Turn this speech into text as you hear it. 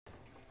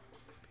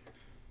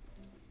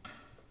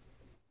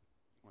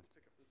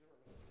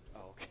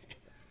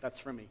That's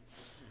from me.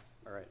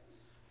 All right.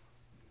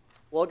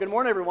 Well, good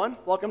morning, everyone.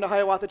 Welcome to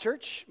Hiawatha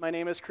Church. My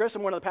name is Chris.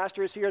 I'm one of the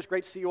pastors here. It's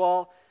great to see you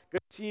all. Good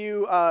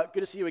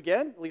to see you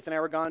again. Letha and I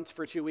were gone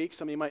for 2 weeks.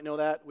 Some of you might know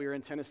that. We were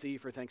in Tennessee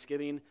for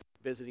Thanksgiving,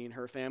 visiting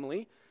her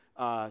family.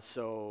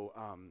 So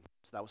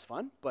that was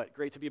fun, but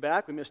great to be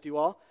back. We missed you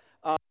all.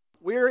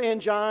 We're in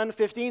John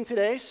 15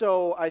 today,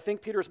 so I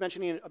think Peter was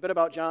mentioning a bit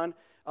about John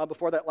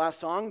before that last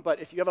song,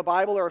 but if you have a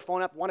Bible or a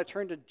phone app, want to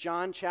turn to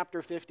John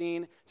chapter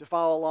 15 to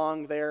follow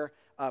along there,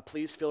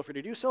 please feel free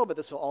to do so, but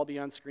this will all be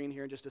on screen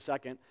here in just a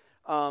second.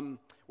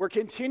 We're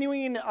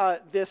continuing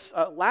this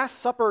Last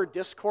Supper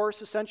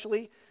discourse,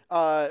 essentially.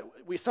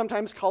 We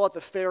sometimes call it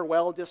the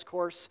farewell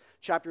discourse,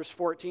 chapters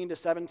 14 to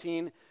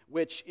 17,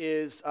 which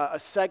is a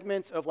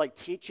segment of like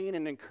teaching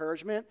and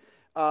encouragement,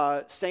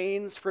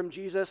 sayings from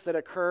Jesus that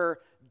occur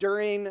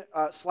during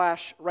 /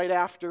 right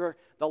after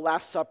the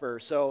Last Supper.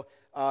 So,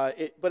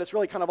 but it's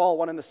really kind of all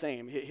one and the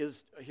same.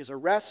 His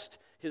arrest,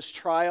 his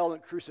trial,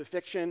 and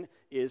crucifixion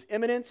is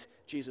imminent.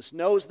 Jesus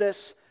knows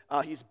this.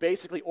 He's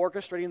basically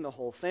orchestrating the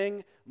whole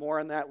thing. More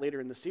on that later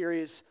in the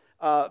series.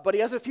 But he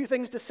has a few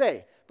things to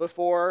say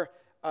before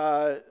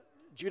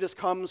Judas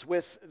comes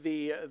with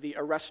the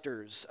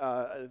arresters,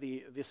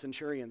 the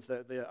centurions,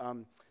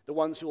 the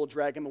ones who will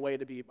drag him away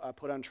to be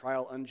put on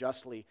trial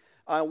unjustly.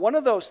 One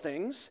of those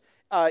things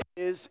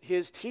is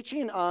his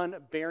teaching on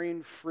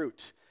bearing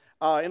fruit.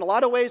 In a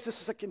lot of ways,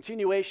 this is a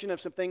continuation of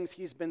some things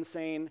he's been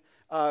saying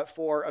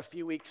for a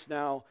few weeks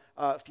now,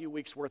 a few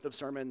weeks worth of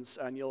sermons,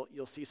 and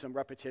you'll see some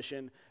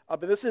repetition.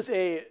 But this is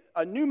a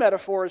new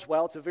metaphor as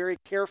well. It's a very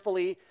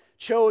carefully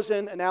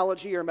chosen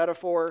analogy or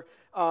metaphor,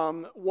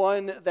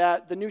 one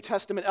that the New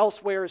Testament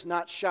elsewhere is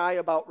not shy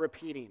about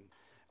repeating.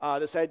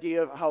 This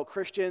idea of how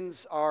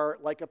Christians are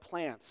like a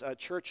plant,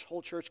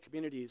 whole church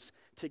communities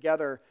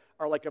together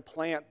are like a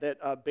plant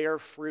that bear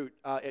fruit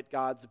at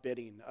God's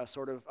bidding,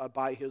 sort of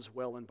by His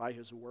will and by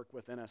His work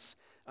within us,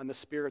 and the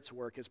Spirit's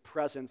work, His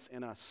presence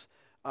in us,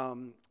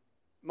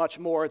 much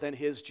more than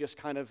His just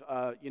kind of,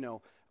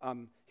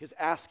 His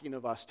asking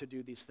of us to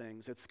do these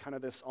things. It's kind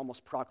of this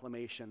almost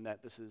proclamation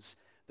that this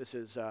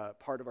is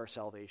part of our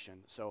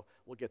salvation. So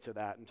we'll get to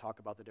that and talk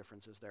about the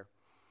differences there.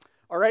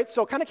 All right,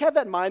 so kind of have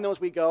that in mind though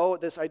as we go,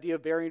 this idea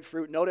of bearing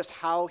fruit. Notice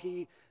how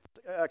he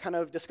kind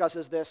of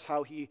discusses this,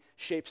 how he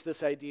shapes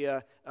this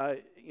idea.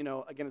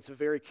 Again, it's a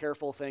very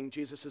careful thing.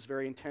 Jesus is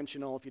very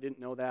intentional, if you didn't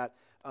know that.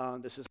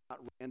 This is not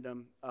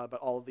random, but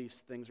all of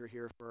these things are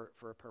here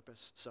for a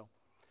purpose. So,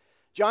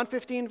 John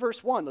 15,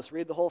 verse 1. Let's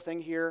read the whole thing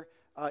here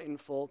in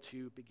full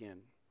to begin.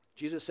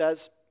 Jesus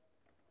says,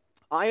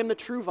 "I am the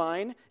true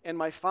vine, and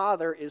my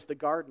Father is the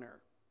gardener.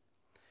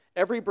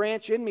 Every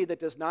branch in me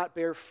that does not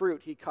bear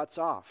fruit, He cuts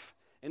off.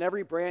 And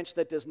every branch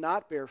that does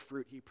not bear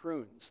fruit, He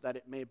prunes, that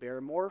it may bear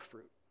more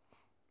fruit.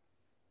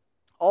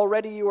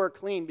 Already you are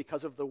clean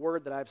because of the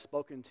word that I have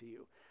spoken to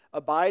you.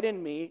 Abide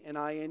in me, and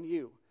I in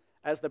you.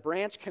 As the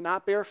branch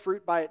cannot bear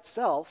fruit by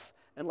itself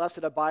unless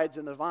it abides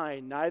in the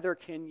vine, neither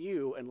can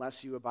you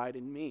unless you abide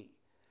in me.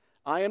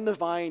 I am the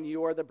vine,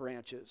 you are the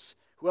branches.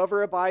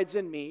 Whoever abides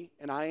in me,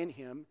 and I in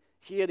him,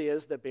 he it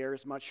is that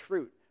bears much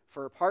fruit.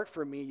 For apart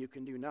from me you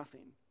can do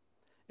nothing.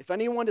 If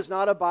anyone does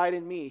not abide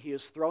in me, he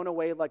is thrown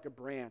away like a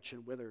branch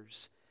and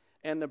withers.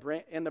 And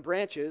the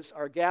branches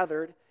are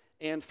gathered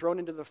and thrown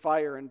into the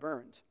fire and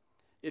burned.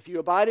 If you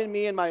abide in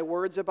me and my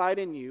words abide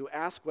in you,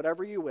 ask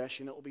whatever you wish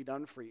and it will be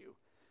done for you.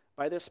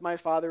 By this my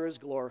Father is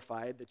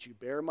glorified, that you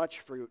bear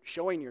much fruit,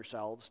 showing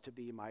yourselves to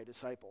be my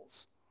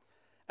disciples.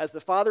 As the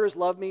Father has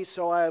loved me,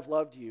 so I have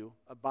loved you.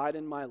 Abide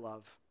in my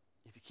love.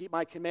 If you keep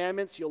my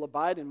commandments, you'll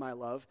abide in my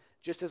love,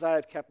 just as I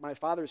have kept my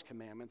Father's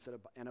commandments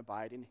and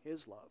abide in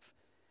his love.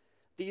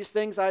 These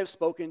things I have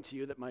spoken to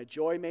you, that my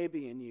joy may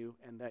be in you,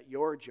 and that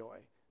your joy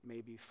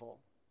may be full.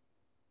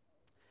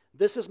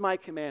 This is my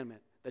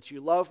commandment, that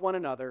you love one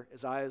another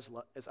as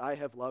I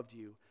have loved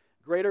you.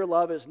 Greater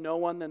love is no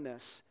one than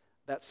this,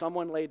 that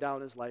someone lay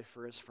down his life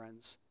for his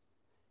friends.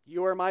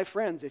 You are my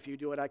friends if you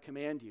do what I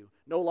command you.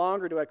 No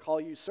longer do I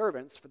call you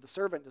servants, for the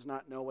servant does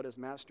not know what his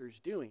master is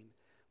doing.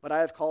 But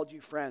I have called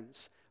you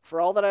friends. For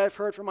all that I have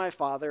heard from my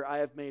Father, I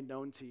have made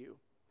known to you.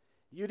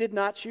 You did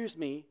not choose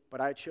me,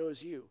 but I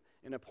chose you,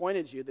 and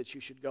appointed you that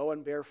you should go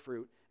and bear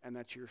fruit, and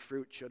that your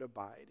fruit should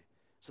abide,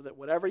 so that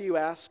whatever you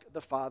ask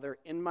the Father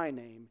in my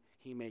name,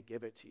 he may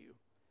give it to you.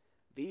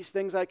 These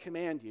things I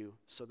command you,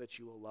 so that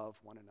you will love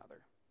one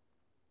another."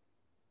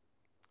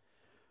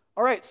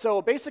 All right,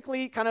 so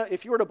basically, kind of,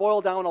 if you were to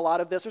boil down a lot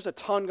of this, there's a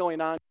ton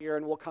going on here,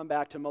 and we'll come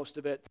back to most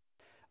of it.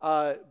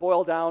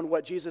 Boil down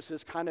what Jesus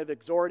is kind of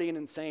exhorting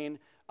and saying.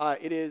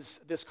 It is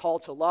this call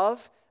to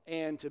love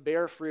and to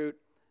bear fruit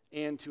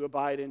and to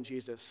abide in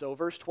Jesus. So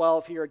verse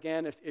 12 here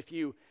again, if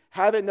you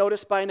haven't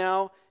noticed by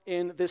now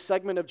in this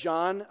segment of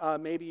John,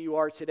 maybe you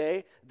are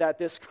today, that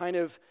this kind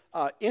of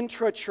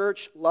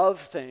intra-church love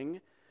thing,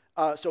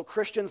 so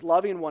Christians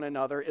loving one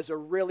another, is a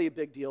really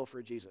big deal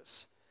for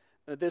Jesus.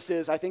 This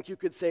is, I think you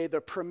could say,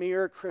 the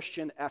premier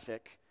Christian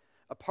ethic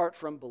apart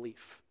from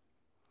belief.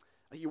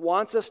 He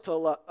wants us to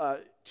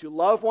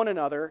love one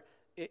another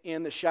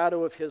in the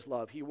shadow of his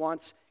love. He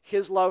wants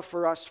his love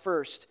for us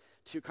first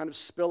to kind of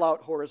spill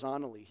out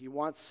horizontally. He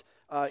wants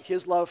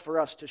his love for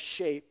us to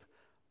shape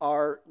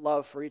our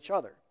love for each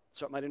other,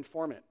 so it might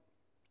inform it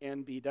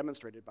and be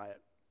demonstrated by it.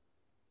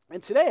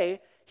 And today,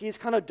 he's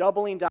kind of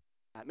doubling down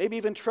on that, maybe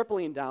even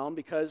tripling down,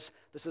 because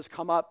this has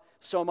come up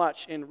so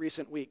much in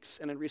recent weeks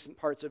and in recent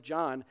parts of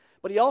John.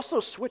 But he also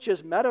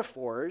switches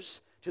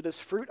metaphors to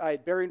this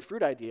bearing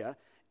fruit idea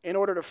in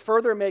order to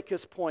further make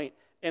his point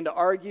and to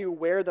argue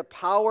where the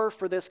power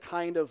for this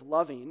kind of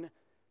loving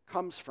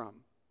comes from,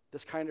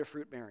 this kind of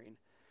fruit bearing.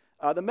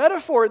 The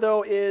metaphor,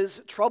 though,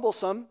 is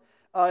troublesome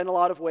in a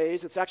lot of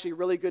ways. It's actually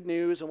really good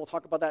news, and we'll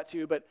talk about that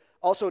too, but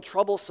also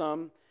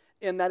troublesome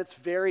in that it's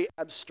very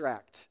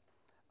abstract.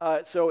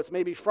 So it's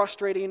maybe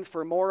frustrating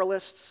for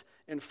moralists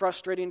and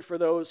frustrating for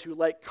those who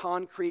like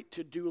concrete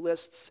to-do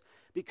lists,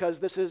 because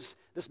this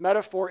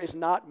metaphor is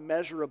not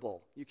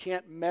measurable. You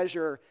can't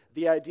measure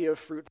the idea of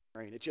fruit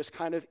bearing. It just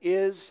kind of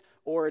is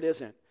or it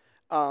isn't.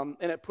 And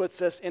it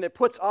puts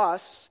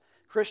us,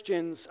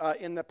 Christians,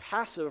 in the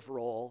passive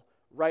role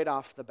right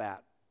off the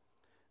bat.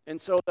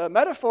 And so the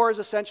metaphor is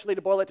essentially,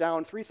 to boil it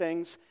down, three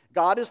things.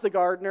 God is the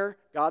gardener,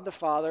 God the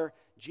Father.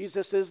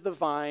 Jesus is the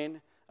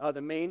vine,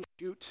 the main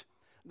shoot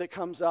that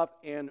comes up,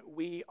 and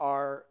we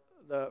are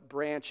the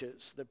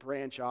branches that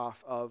branch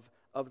off of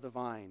the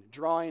vine,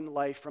 drawing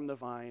life from the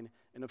vine,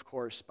 and of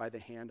course by the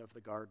hand of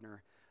the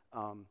gardener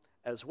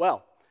as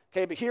well.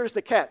 Okay, but here's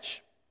the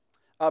catch.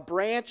 A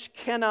branch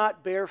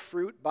cannot bear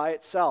fruit by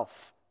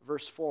itself,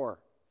 verse 4.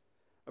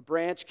 A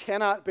branch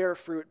cannot bear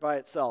fruit by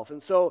itself.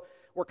 And so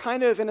we're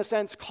kind of, in a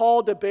sense,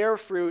 called to bear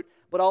fruit,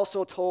 but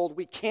also told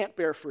we can't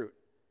bear fruit.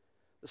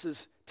 This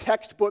is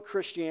textbook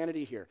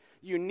Christianity here.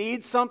 You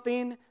need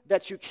something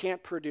that you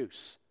can't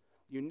produce.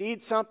 You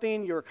need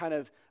something, you're kind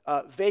of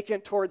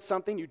vacant towards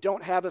something, you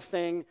don't have a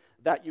thing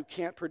that you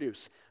can't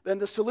produce. Then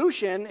the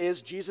solution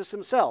is Jesus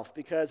himself,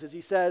 because as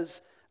he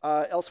says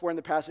elsewhere in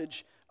the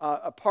passage,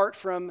 apart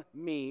from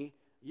me,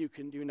 you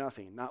can do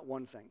nothing, not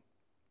one thing.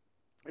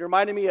 It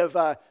reminded me of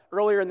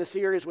earlier in the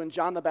series when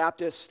John the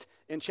Baptist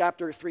in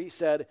chapter 3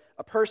 said,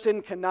 a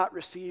person cannot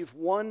receive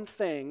one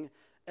thing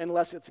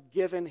unless it's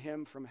given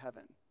him from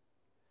heaven.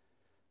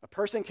 A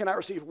person cannot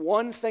receive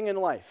one thing in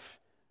life,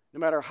 no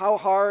matter how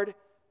hard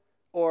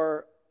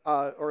or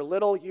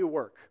little you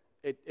work.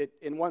 It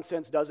in one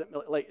sense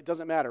it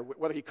doesn't matter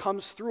whether he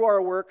comes through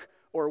our work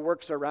or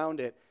works around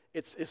it.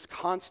 It's this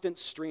constant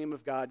stream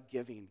of God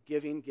giving.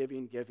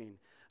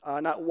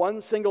 Not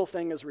one single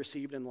thing is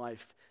received in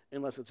life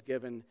unless it's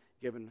given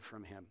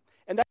from him,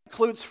 and that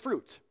includes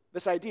fruit.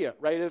 This idea,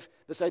 right, of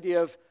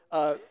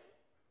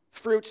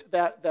fruit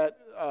that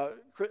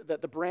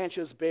the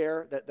branches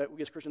bear, that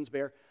we as Christians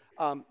bear.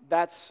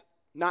 That's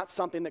not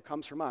something that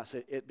comes from us,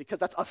 because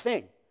that's a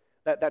thing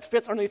that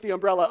fits underneath the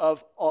umbrella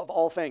of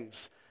all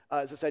things,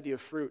 is this idea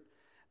of fruit,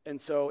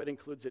 and so it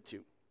includes it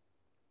too.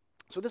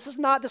 So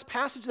this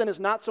passage then is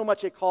not so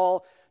much a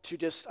call to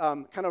just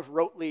kind of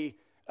rotely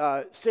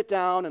sit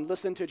down and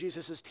listen to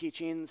Jesus'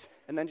 teachings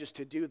and then just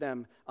to do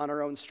them on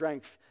our own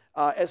strength,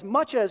 as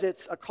much as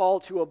it's a call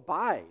to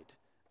abide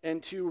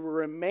and to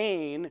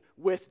remain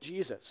with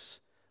Jesus,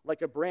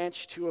 like a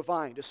branch to a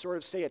vine, to sort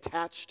of stay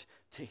attached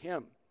to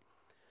him.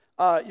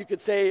 You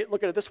could say,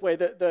 look at it this way,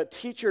 the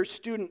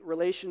teacher-student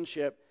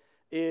relationship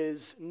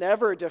is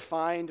never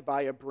defined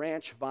by a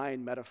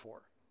branch-vine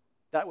metaphor.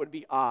 That would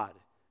be odd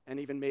and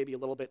even maybe a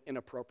little bit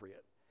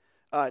inappropriate.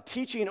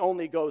 Teaching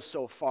only goes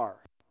so far,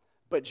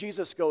 but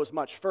Jesus goes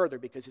much further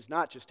because he's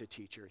not just a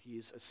teacher,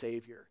 he's a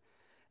savior.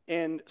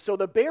 And so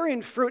the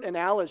bearing fruit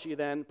analogy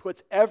then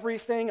puts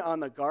everything on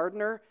the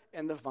gardener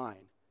and the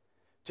vine.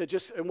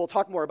 And we'll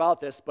talk more about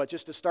this, but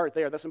just to start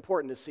there, that's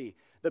important to see.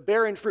 The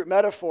bearing fruit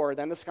metaphor,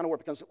 then this is kind of where it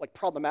becomes like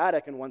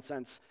problematic in one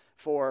sense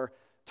for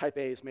type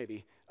A's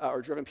maybe,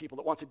 or driven people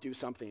that want to do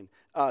something.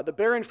 The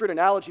bearing fruit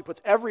analogy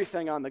puts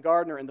everything on the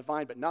gardener and the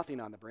vine, but nothing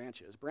on the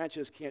branches.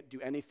 Branches can't do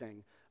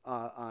anything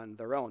on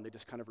their own. They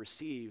just kind of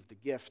receive the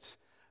gift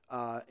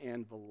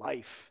and the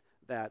life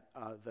that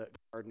the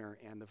gardener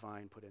and the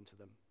vine put into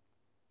them.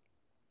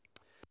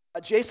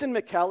 Jason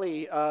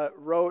McKelly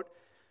wrote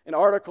an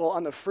article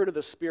on the fruit of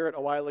the Spirit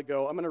a while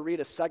ago. I'm going to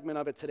read a segment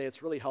of it today.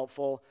 It's really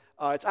helpful.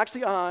 It's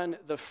actually on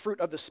the fruit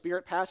of the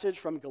Spirit passage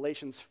from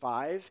Galatians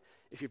 5,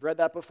 if you've read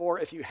that before.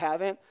 If you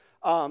haven't,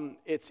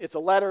 it's a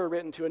letter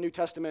written to a New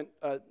Testament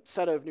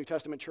set of New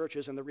Testament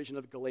churches in the region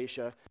of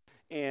Galatia.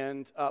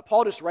 And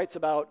Paul just writes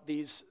about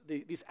these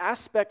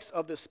aspects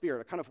of the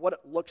Spirit, kind of what it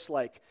looks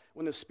like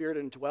when the Spirit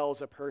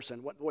indwells a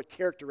person, what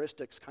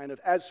characteristics kind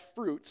of, as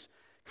fruits,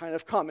 kind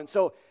of come. And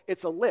so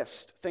it's a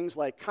list, things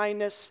like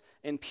kindness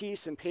and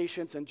peace and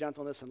patience and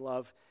gentleness and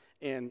love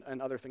and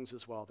other things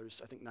as well.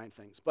 There's, I think, 9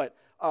 things. But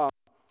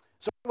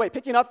so anyway,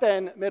 picking up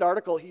then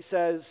mid-article, he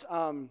says,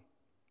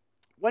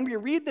 when we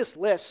read this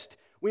list,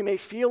 we may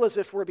feel as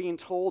if we're being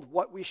told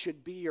what we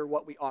should be or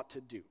what we ought to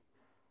do.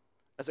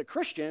 As a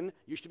Christian,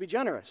 you should be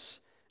generous.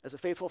 As a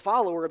faithful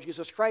follower of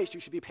Jesus Christ, you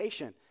should be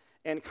patient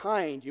and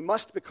kind. You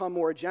must become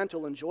more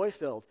gentle and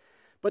joy-filled.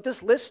 But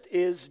this list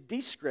is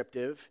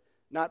descriptive,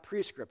 not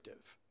prescriptive.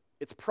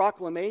 It's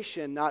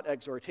proclamation, not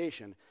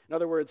exhortation. In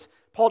other words,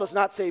 Paul does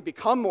not say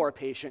become more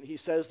patient. He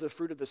says the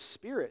fruit of the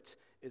Spirit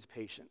is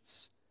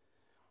patience.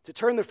 To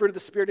turn the fruit of the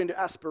Spirit into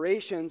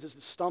aspirations is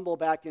to stumble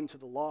back into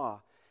the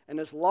law. And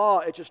as law,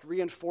 it just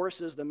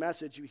reinforces the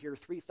message you hear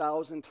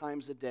 3,000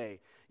 times a day.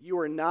 You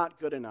are not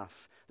good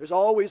enough. There's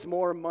always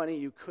more money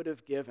you could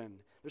have given.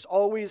 There's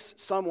always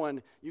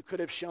someone you could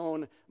have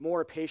shown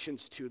more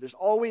patience to. There's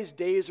always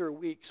days or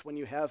weeks when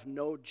you have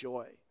no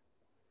joy.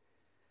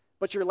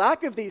 But your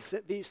lack of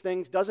these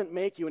things doesn't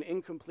make you an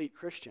incomplete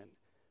Christian.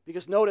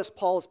 Because notice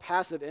Paul's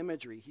passive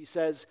imagery. He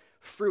says,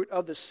 fruit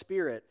of the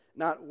Spirit,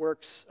 not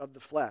works of the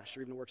flesh,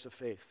 or even works of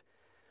faith.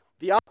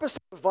 The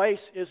opposite of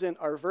vice isn't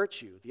our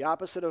virtue. The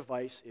opposite of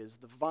vice is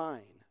the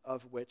vine,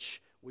 of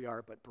which we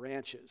are but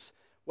branches.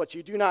 What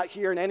you do not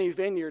hear in any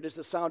vineyard is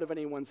the sound of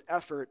anyone's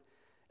effort,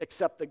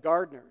 except the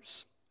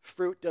gardener's.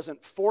 Fruit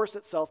doesn't force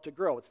itself to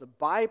grow. It's the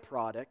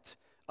byproduct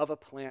of a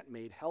plant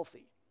made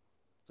healthy.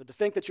 So to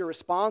think that you're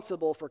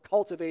responsible for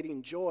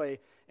cultivating joy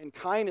and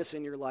kindness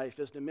in your life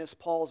is to miss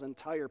Paul's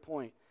entire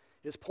point.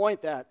 His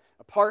point that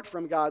apart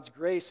from God's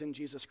grace in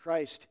Jesus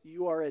Christ,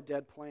 you are a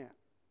dead plant.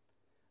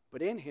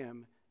 But in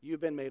him,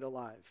 you've been made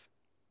alive.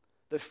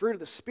 The fruit of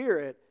the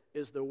Spirit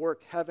is the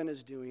work heaven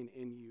is doing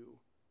in you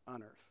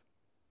on earth.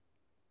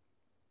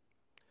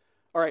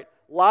 All right,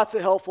 lots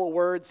of helpful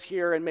words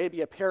here and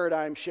maybe a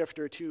paradigm shift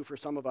or two for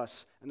some of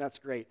us, and that's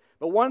great.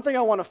 But one thing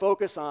I want to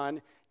focus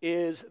on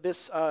is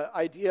this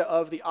idea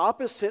of the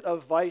opposite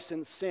of vice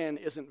and sin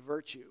isn't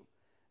virtue.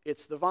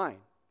 It's the vine.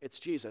 It's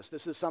Jesus.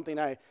 This is something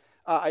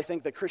I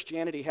think that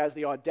Christianity has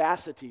the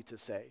audacity to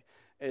say,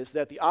 is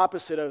that the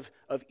opposite of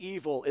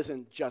evil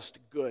isn't just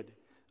good.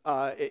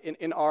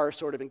 In our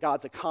sort of, in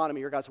God's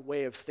economy or God's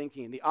way of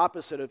thinking. The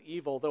opposite of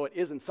evil, though it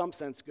is in some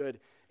sense good,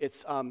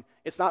 it's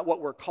not what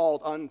we're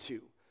called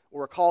unto. What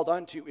we're called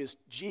unto is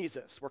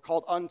Jesus. We're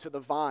called unto the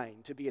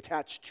vine, to be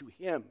attached to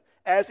him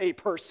as a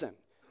person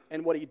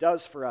and what he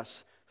does for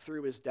us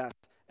through his death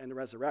and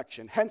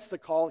resurrection. Hence the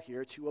call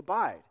here to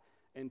abide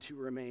and to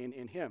remain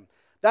in him.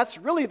 That's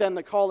really then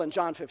the call in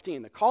John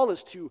 15. The call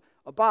is to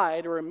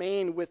abide or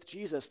remain with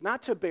Jesus,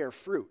 not to bear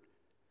fruit,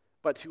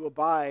 but to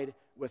abide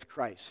with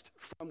Christ,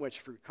 from which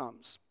fruit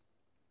comes.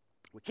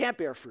 We can't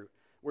bear fruit.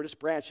 We're just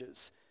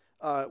branches.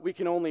 We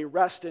can only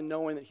rest in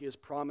knowing that he has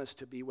promised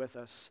to be with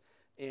us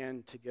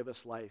and to give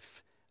us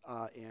life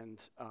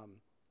and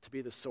to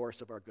be the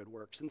source of our good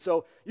works. And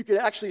so you could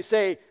actually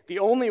say the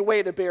only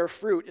way to bear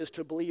fruit is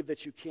to believe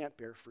that you can't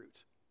bear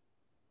fruit.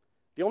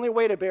 The only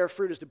way to bear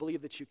fruit is to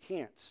believe that you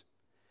can't.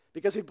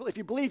 Because if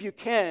you believe you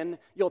can,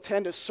 you'll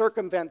tend to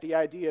circumvent the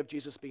idea of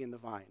Jesus being the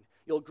vine.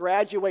 You'll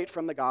graduate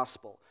from the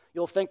gospel.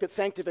 You'll think that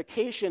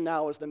sanctification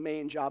now is the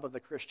main job of the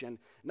Christian,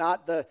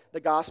 not the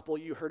gospel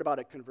you heard about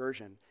at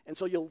conversion. And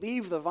so you'll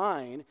leave the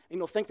vine, and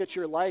you'll think that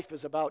your life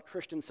is about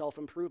Christian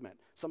self-improvement,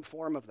 some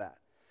form of that.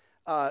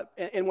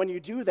 And when you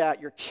do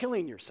that, you're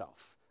killing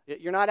yourself.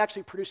 You're not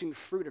actually producing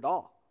fruit at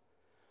all.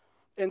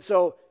 And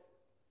so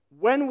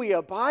when we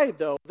abide,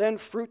 though, then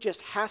fruit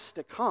just has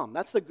to come.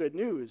 That's the good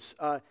news,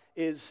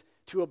 is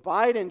to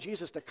abide in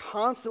Jesus, to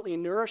constantly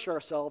nourish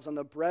ourselves on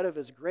the bread of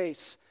his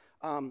grace,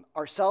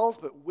 ourselves,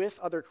 but with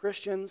other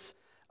Christians,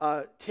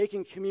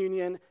 taking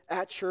communion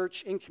at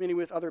church, in community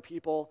with other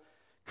people,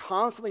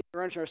 constantly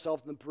nourishing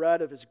ourselves in the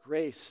bread of his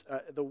grace,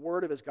 the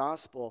word of his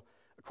gospel.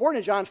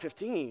 According to John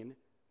 15,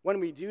 when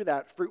we do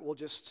that, fruit will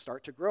just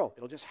start to grow.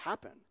 It'll just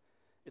happen.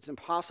 It's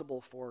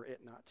impossible for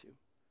it not to.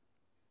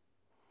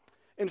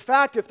 In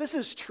fact, if this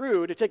is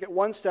true, to take it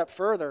one step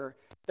further,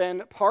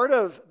 then part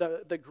of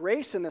the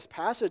grace in this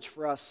passage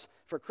for us,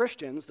 for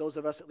Christians, those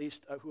of us at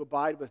least who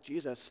abide with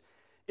Jesus,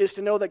 is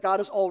to know that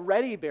God is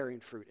already bearing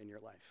fruit in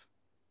your life.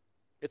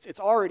 It's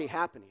already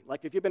happening.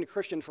 Like if you've been a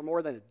Christian for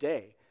more than a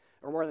day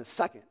or more than a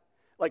second,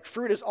 like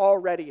fruit is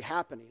already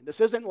happening. This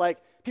isn't like,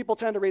 we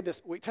tend to read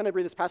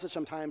this passage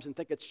sometimes and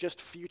think it's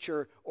just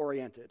future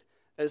oriented,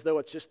 as though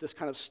it's just this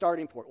kind of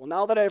starting point. Well,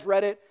 now that I've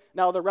read it,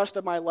 now the rest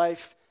of my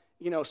life,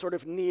 sort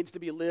of needs to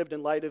be lived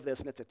in light of this,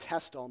 and it's a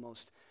test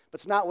almost. But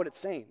it's not what it's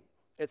saying.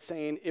 It's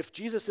saying if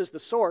Jesus is the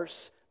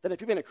source, then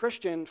if you've been a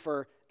Christian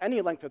for any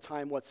length of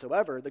time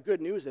whatsoever, the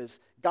good news is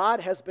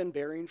God has been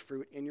bearing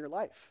fruit in your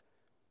life,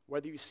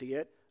 whether you see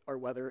it or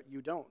whether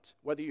you don't,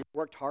 whether you've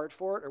worked hard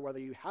for it or whether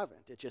you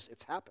haven't.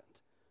 It's happened.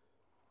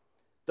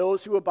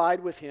 Those who abide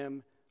with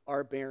him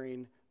are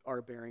bearing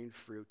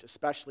fruit,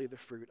 especially the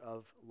fruit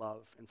of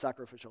love and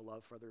sacrificial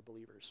love for other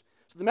believers.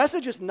 So the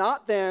message is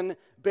not then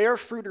bear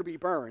fruit or be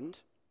burned,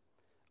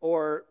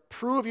 or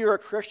prove you're a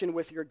Christian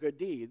with your good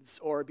deeds,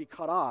 or be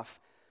cut off.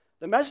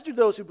 The message to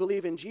those who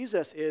believe in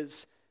Jesus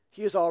is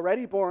he has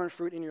already borne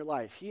fruit in your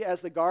life. He,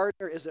 as the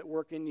gardener, is at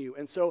work in you.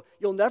 And so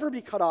you'll never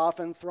be cut off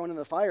and thrown in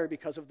the fire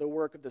because of the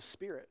work of the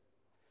Spirit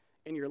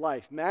in your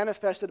life,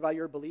 manifested by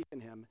your belief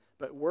in him,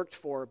 but worked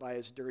for by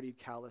his dirty,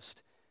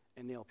 calloused,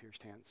 and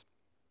nail-pierced hands.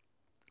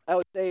 I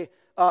would say,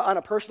 on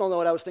a personal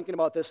note, I was thinking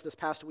about this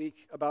past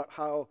week, about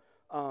how,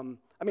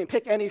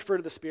 pick any fruit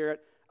of the Spirit.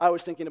 I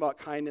was thinking about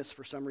kindness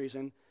for some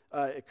reason.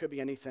 It could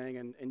be anything,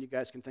 and you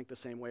guys can think the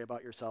same way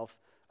about yourself.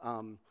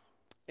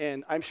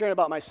 And I'm sharing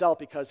about myself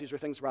because these are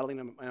things rattling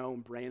in my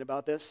own brain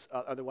about this.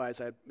 Otherwise,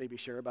 I'd maybe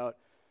share about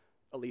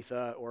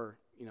Aletha or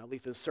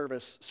Aletha's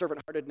service,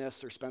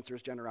 servant-heartedness, or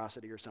Spencer's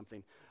generosity or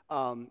something.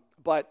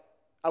 But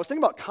I was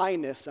thinking about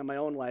kindness in my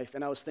own life,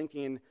 and I was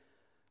thinking,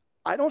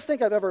 I don't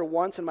think I've ever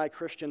once in my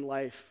Christian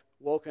life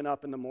woken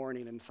up in the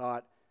morning and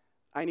thought,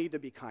 I need to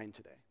be kind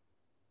today.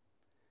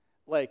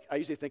 Like, I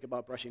usually think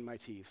about brushing my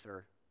teeth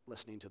or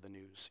listening to the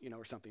news,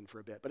 or something for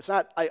a bit. But it's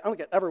not, I don't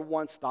think I ever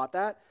once thought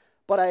that,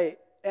 but I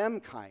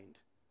am kind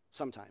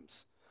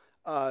sometimes.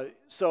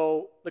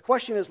 So the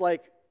question is,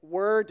 like,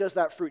 where does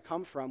that fruit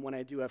come from when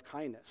I do have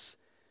kindness?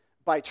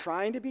 By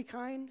trying to be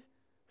kind?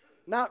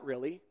 Not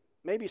really.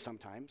 Maybe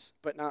sometimes,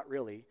 but not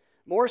really.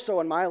 More so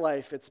in my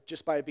life, it's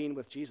just by being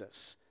with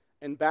Jesus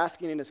and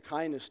basking in his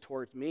kindness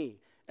towards me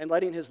and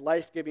letting his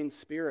life-giving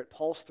spirit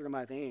pulse through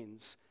my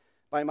veins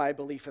by my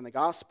belief in the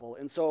gospel.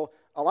 And so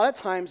a lot of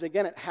times,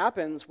 again, it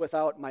happens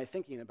without my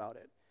thinking about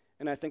it.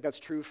 And I think that's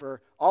true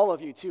for all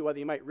of you too, whether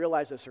you might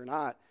realize this or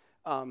not.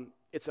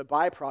 It's a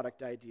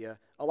byproduct idea.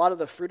 A lot of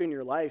the fruit in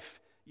your life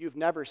you've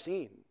never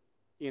seen,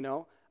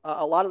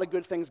 A lot of the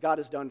good things God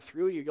has done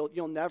through you,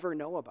 you'll never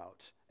know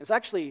about. It's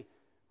actually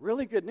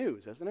really good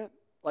news, isn't it?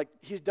 Like,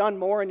 he's done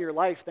more in your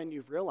life than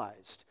you've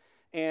realized.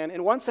 And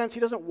in one sense, he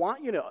doesn't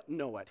want you to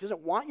know it. He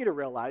doesn't want you to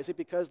realize it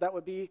because that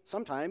would be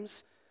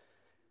sometimes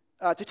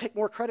to take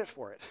more credit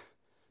for it,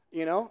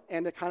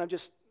 and to kind of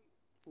just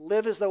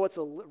live as though it's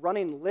a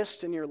running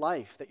list in your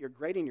life that you're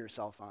grading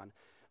yourself on.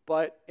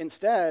 But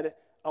instead,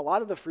 a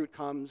lot of the fruit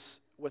comes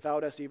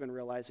without us even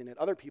realizing it.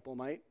 Other people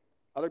might.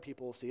 Other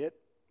people will see it.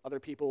 Other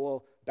people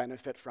will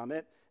benefit from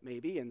it,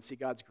 maybe, and see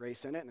God's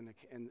grace in it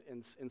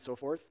and so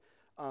forth.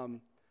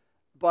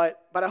 But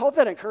I hope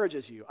that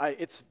encourages you.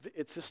 It's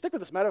to stick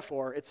with this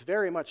metaphor, it's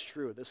very much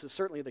true. This is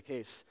certainly the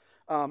case.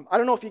 I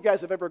don't know if you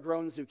guys have ever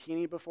grown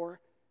zucchini before.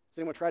 Has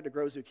anyone tried to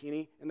grow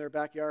zucchini in their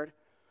backyard?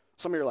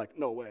 Some of you are like,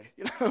 no way.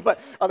 But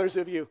others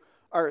of you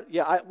are,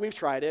 we've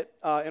tried it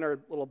in our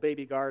little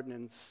baby garden,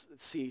 and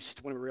it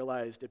ceased when we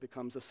realized it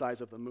becomes the size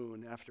of the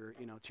moon after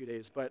 2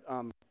 days. But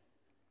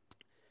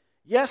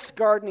yes,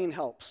 gardening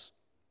helps.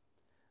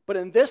 But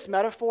in this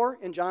metaphor,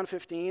 in John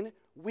 15,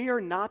 we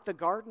are not the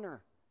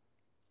gardener.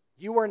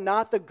 You are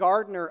not the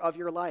gardener of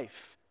your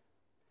life.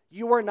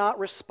 You are not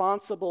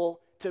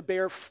responsible to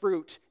bear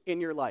fruit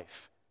in your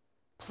life.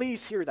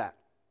 Please hear that.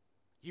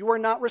 You are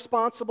not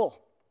responsible.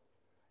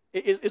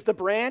 Is the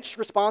branch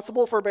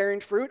responsible for bearing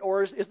fruit,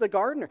 or is the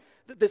gardener?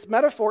 This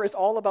metaphor is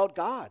all about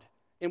God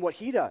and what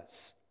he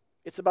does.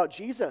 It's about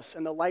Jesus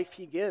and the life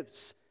he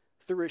gives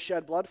through his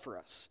shed blood for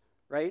us,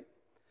 right?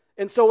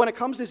 And so when it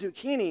comes to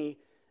zucchini,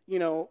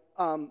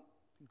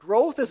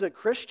 growth as a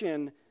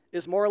Christian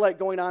is more like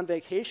going on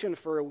vacation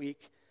for a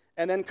week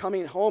and then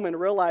coming home and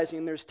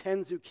realizing there's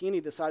 10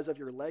 zucchini the size of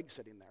your leg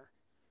sitting there.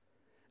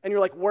 And you're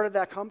like, where did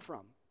that come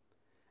from?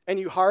 And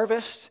you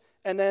harvest,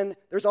 and then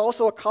there's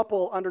also a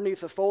couple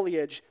underneath the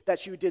foliage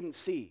that you didn't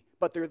see,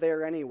 but they're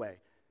there anyway.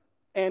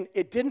 And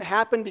it didn't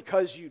happen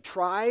because you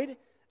tried,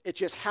 it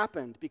just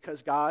happened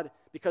because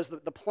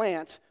the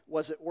plant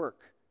was at work,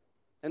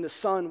 and the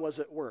sun was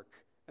at work,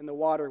 and the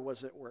water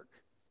was at work.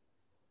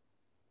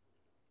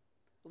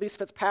 Elyse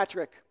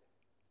Fitzpatrick,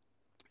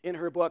 in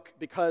her book,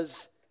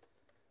 Because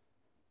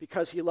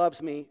He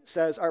Loves Me,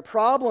 says, our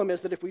problem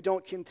is that if we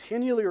don't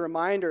continually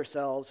remind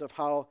ourselves of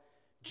how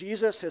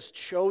Jesus has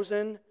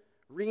chosen,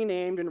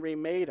 renamed, and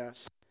remade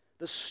us,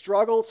 the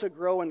struggle to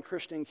grow in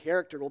Christian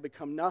character will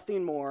become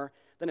nothing more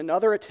than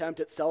another attempt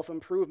at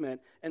self-improvement,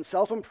 and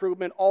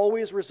self-improvement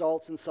always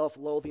results in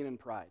self-loathing and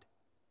pride.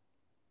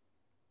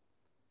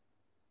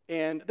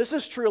 And this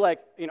is true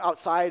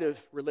outside of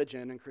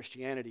religion and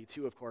Christianity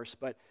too, of course,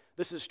 but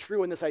this is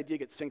true when this idea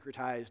gets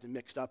syncretized and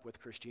mixed up with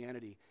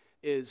Christianity,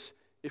 is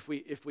if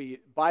we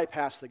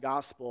bypass the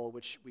gospel,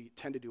 which we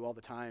tend to do all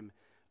the time,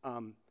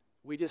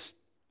 we just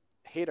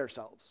hate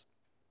ourselves.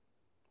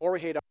 Or we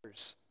hate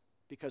others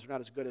because we're not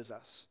as good as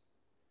us.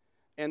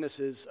 And this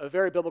is a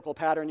very biblical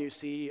pattern you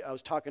see. I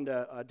was talking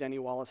to Denny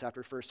Wallace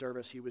after first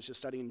service. He was just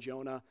studying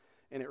Jonah,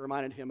 and it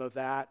reminded him of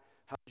that,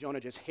 how Jonah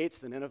just hates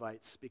the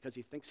Ninevites because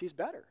he thinks he's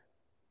better.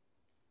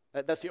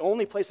 That's the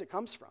only place it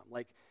comes from.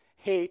 Like,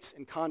 hate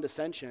and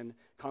condescension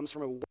comes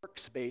from a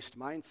works-based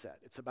mindset.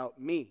 It's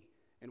about me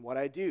and what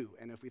I do.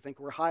 And if we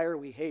think we're higher,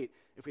 we hate.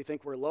 If we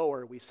think we're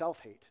lower, we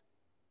self-hate.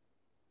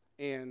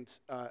 And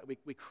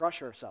we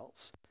crush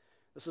ourselves.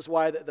 This is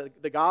why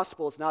the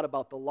gospel is not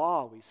about the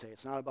law, we say.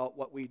 It's not about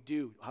what we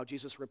do, how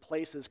Jesus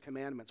replaces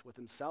commandments with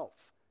himself.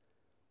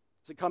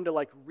 It doesn't come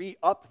to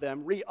re-up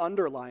them,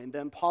 re-underline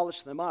them,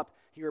 polish them up.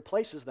 He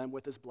replaces them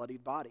with his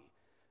bloodied body,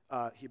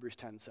 Hebrews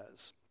 10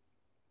 says.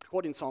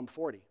 Quoting Psalm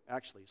 40,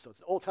 actually. So it's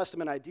an Old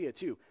Testament idea,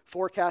 too.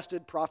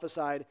 Forecasted,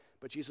 prophesied,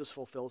 but Jesus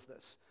fulfills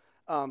this.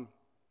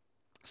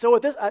 So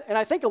with this, and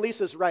I think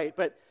Elisa's right,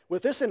 but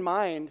with this in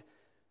mind,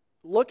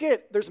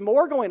 there's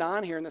more going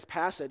on here in this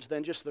passage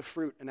than just the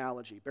fruit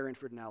analogy, bearing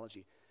fruit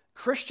analogy.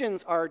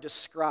 Christians are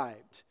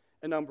described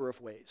a number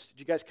of ways. Did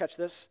you guys catch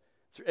this?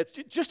 It's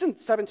just in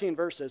 17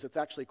 verses, it's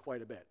actually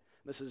quite a bit.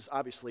 This is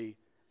obviously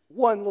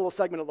one little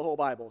segment of the whole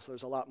Bible, so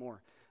there's a lot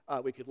more.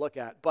 we could look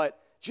at. But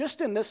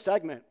just in this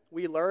segment,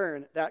 we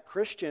learn that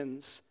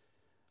Christians,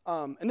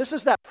 and this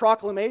is that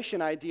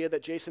proclamation idea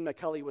that Jason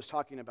McKelly was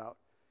talking about,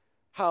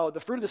 how the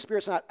fruit of the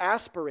Spirit is not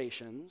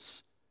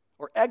aspirations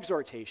or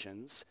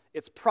exhortations,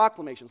 it's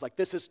proclamations, like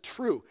this is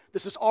true.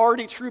 This is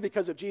already true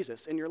because of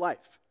Jesus in your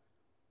life.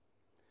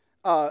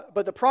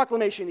 But the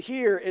proclamation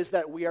here is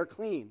that we are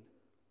clean,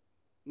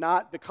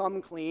 not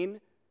become clean,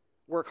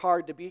 work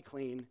hard to be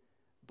clean,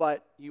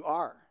 but you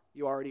are.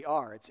 You already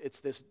are. It's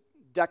this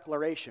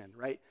declaration,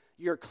 right?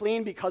 You're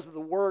clean because of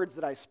the words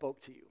that I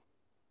spoke to you,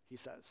 he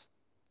says.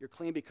 You're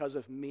clean because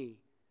of me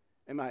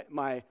and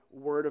my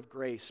word of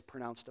grace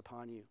pronounced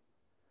upon you.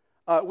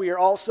 We are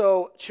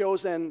also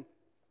chosen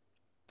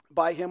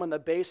by him on the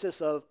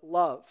basis of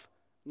love,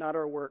 not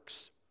our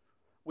works.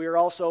 We are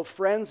also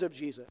friends of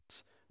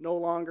Jesus, no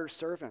longer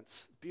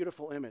servants.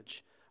 Beautiful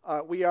image.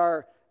 We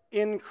are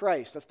in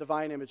Christ. That's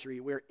divine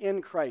imagery. We're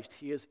in Christ.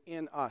 He is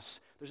in us.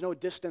 There's no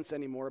distance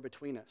anymore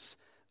between us.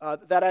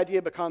 That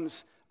idea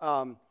becomes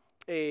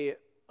a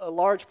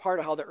large part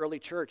of how the early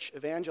church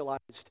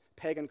evangelized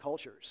pagan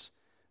cultures.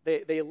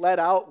 They led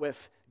out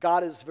with,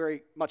 God is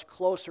very much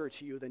closer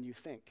to you than you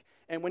think.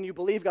 And when you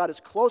believe God is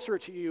closer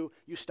to you,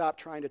 you stop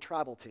trying to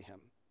travel to him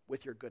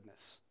with your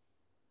goodness.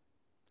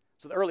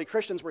 So the early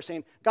Christians were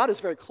saying, God is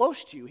very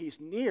close to you. He's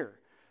near.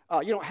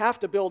 You don't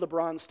have to build a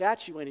bronze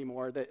statue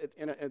anymore that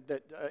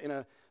in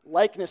a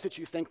likeness that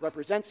you think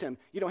represents him.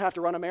 You don't have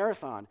to run a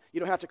marathon. You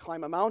don't have to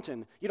climb a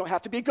mountain. You don't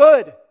have to be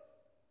good.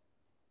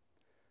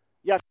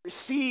 You have to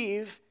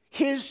receive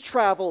his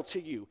travel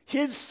to you,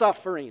 his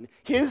suffering,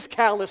 his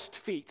calloused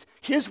feet,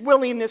 his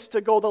willingness to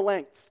go the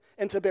length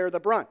and to bear the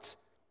brunt,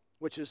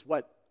 which is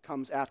what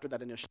comes after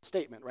that initial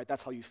statement, right?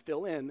 That's how you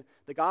fill in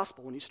the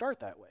gospel when you start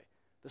that way.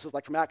 This is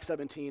like from Acts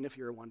 17, if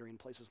you're wondering,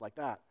 places like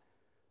that.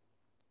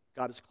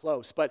 God is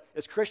close. But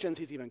as Christians,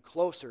 he's even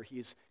closer.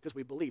 Because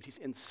we believed, he's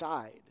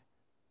inside.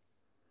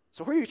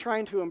 So who are you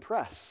trying to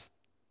impress?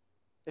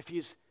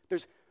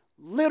 There's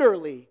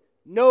literally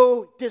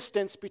no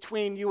distance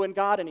between you and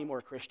God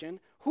anymore, Christian.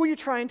 Who are you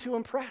trying to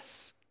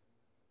impress?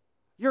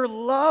 You're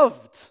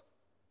loved.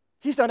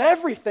 He's done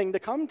everything to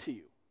come to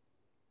you.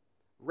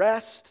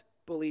 Rest,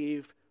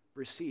 believe,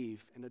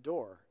 receive, and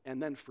adore,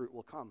 and then fruit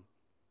will come.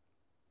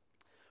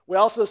 We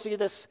also see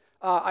this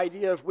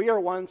idea of we are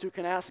ones who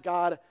can ask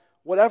God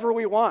whatever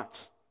we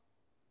want.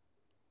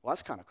 Well,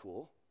 that's kind of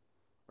cool,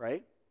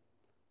 right?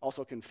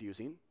 Also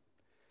confusing.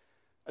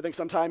 I think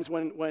sometimes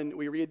when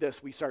we read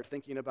this, we start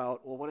thinking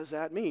about, well, what does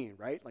that mean,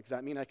 right? Like, does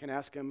that mean I can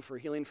ask him for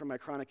healing from my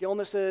chronic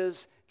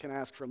illnesses? Can I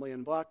ask for $1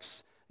 million?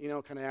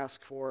 Can I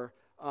ask for,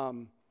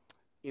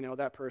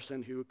 that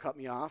person who cut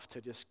me off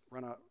to just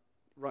run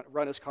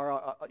his car,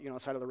 on the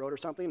side of the road or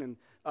something, and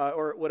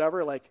or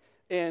whatever?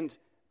 And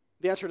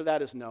the answer to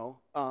that is no.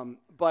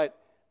 But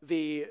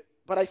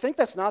I think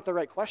that's not the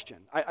right question.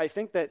 I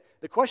think that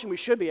the question we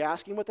should be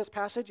asking with this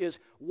passage is,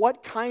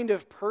 what kind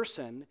of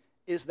person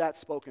is that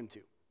spoken to?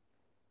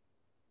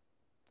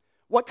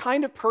 What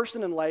kind of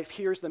person in life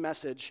hears the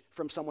message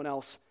from someone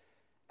else,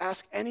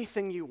 ask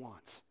anything you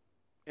want,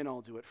 and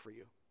I'll do it for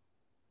you?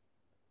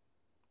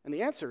 And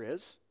the answer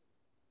is,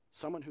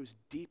 someone who's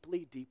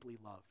deeply, deeply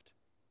loved.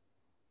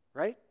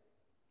 Right?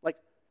 Like,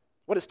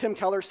 what does Tim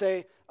Keller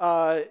say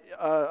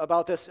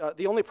about this?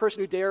 The only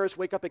person who dares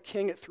wake up a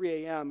king at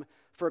 3 a.m.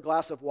 for a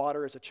glass of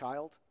water is a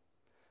child.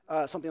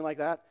 Something like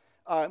that.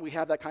 We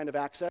have that kind of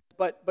access.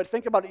 But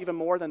think about it even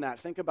more than that.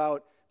 Think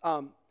about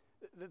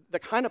the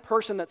kind of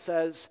person that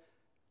says,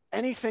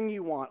 anything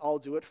you want, I'll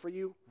do it for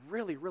you,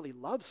 really, really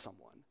loves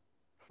someone.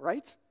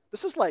 Right?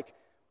 This is like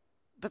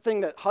the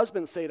thing that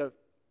husbands say to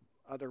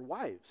other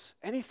wives.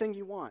 Anything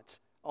you want,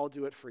 I'll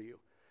do it for you.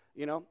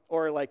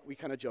 Or like we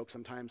kind of joke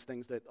sometimes,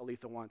 things that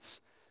Aletha wants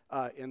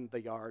in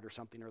the yard or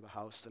something, or the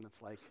house, and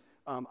it's like,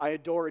 I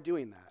adore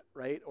doing that,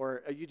 right?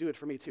 Or you do it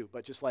for me too,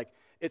 but just like,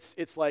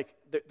 it's like,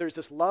 there's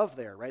this love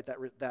there, right?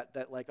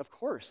 That like, of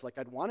course, like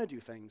I'd want to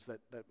do things that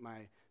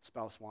my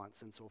spouse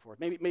wants and so forth.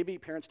 Maybe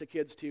parents to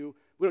kids too.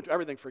 We don't do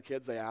everything for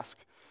kids, they ask.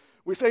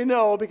 We say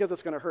no because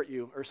it's going to hurt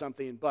you or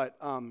something, but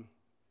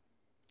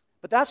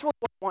that's really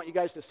what I want you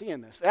guys to see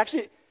in this.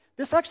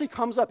 This actually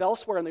comes up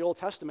elsewhere in the Old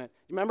Testament.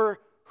 You remember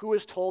who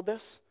is told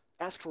this?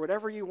 Ask for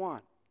whatever you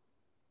want,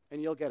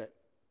 and you'll get it.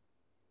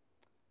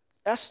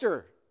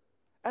 Esther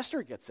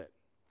gets it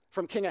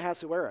from King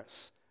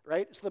Ahasuerus,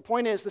 right? So the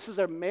point is, this is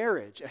a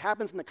marriage. It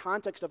happens in the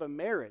context of a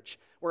marriage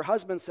where a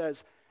husband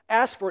says,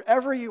 ask for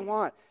whatever you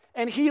want,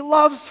 and he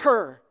loves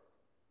her.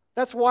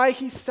 That's why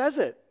he says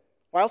it.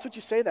 Why else would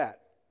you say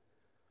that?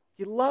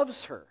 He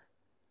loves her.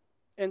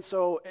 And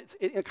so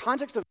in the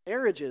context of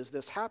marriages,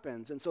 this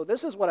happens. And so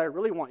this is what I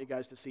really want you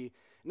guys to see.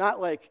 Not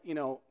like,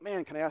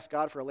 man, can I ask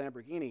God for a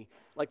Lamborghini?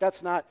 Like,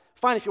 that's not,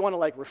 fine if you want to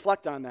like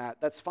reflect on that,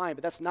 that's fine,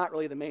 but that's not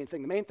really the main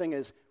thing. The main thing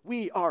is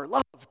we are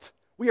loved.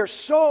 We are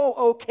so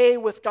okay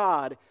with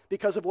God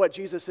because of what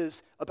Jesus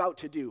is about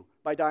to do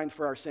by dying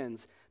for our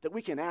sins, that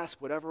we can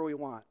ask whatever we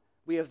want.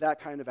 We have that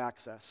kind of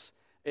access.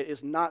 It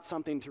is not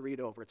something to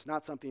read over. It's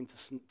not something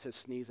to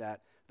sneeze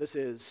at. This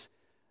is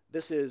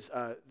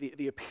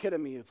the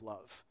epitome of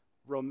love,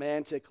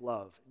 romantic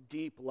love,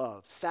 deep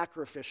love,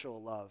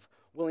 sacrificial love,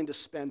 willing to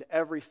spend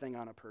everything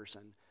on a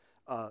person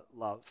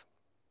love.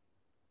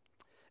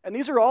 And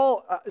these are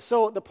all,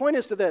 so the point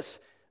is to this,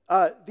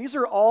 these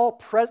are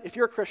all, if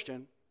you're a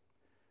Christian,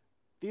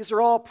 these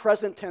are all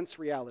present tense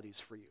realities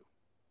for you,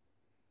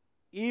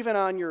 even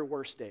on your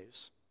worst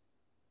days.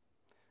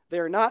 They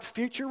are not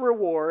future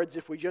rewards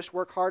if we just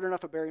work hard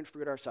enough at bearing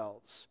fruit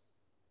ourselves.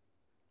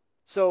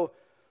 So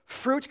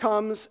fruit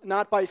comes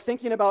not by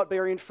thinking about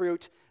bearing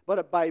fruit,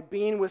 but by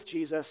being with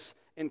Jesus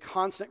in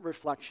constant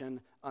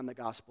reflection on the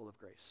gospel of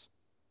grace.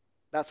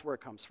 That's where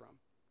it comes from.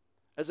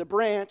 As a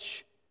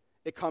branch,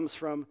 it comes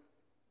from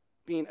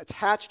being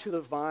attached to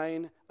the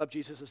vine of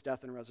Jesus'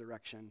 death and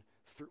resurrection,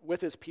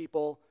 with his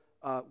people,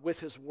 with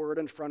his word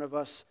in front of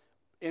us,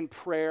 in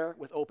prayer,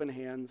 with open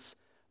hands.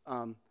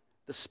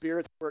 The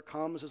Spirit, where it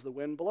comes as the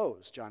wind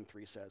blows, John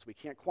 3 says. We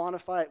can't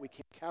quantify it. We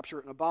can't capture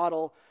it in a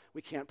bottle.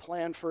 We can't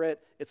plan for it.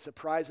 It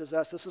surprises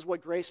us. This is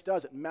what grace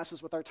does. It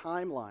messes with our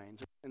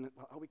timelines and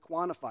how we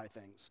quantify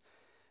things.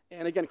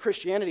 And again,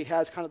 Christianity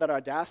has kind of that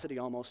audacity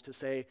almost to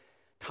say,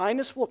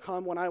 kindness will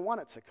come when I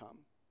want it to come.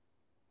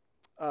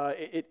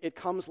 It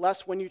comes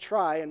less when you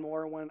try and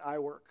more when I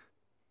work.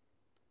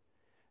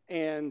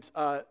 And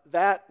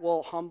that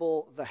will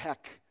humble the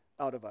heck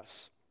out of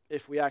us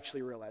if we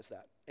actually realize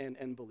that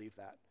and believe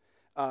that.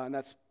 And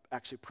that's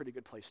actually a pretty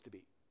good place to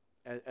be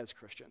as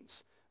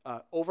Christians.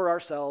 Over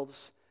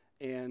ourselves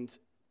and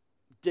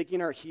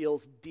digging our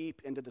heels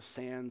deep into the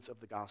sands of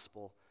the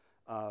gospel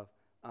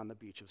on the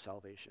beach of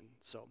salvation.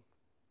 So,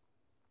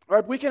 all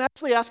right, we can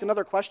actually ask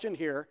another question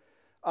here.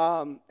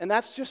 And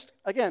that's just,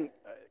 again,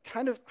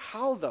 kind of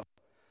how though?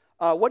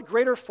 What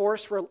greater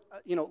force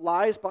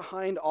lies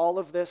behind all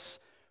of this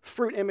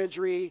fruit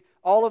imagery,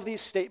 all of these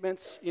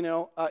statements,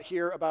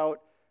 here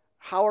about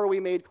how are we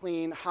made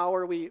clean? How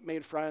are we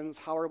made friends?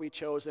 How are we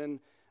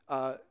chosen?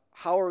 How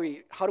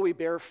do we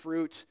bear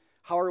fruit?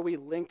 How are we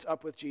linked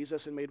up with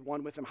Jesus and made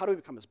one with him? How do we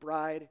become his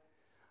bride?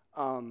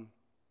 How's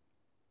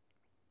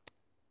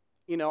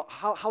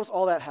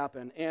all that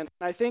happen? And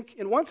I think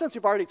in one sense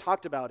we've already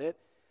talked about it.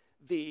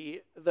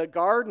 The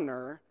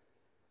gardener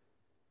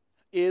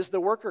is the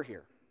worker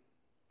here,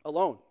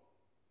 alone.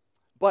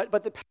 But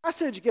the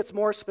passage gets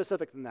more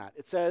specific than that.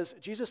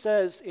 Jesus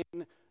says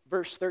in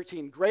verse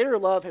 13, greater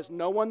love has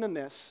no one than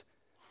this,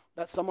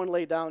 that someone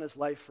lay down his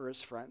life for his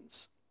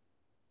friends.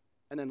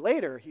 And then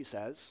later he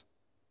says,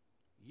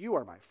 you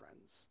are my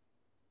friends.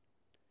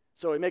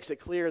 So it makes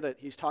it clear that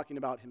he's talking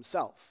about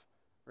himself,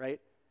 right?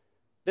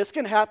 This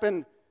can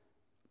happen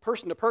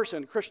person to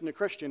person, Christian to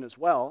Christian as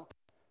well.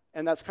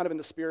 And that's kind of in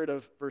the spirit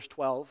of verse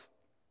 12.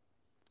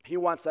 He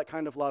wants that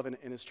kind of love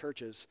in his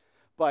churches.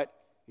 But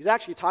he's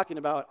actually talking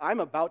about, I'm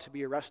about to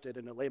be arrested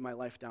and to lay my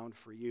life down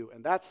for you.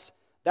 And that's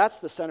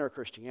the center of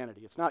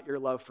Christianity. It's not your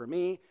love for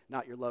me,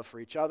 not your love for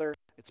each other.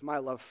 It's my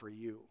love for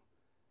you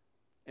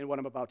and what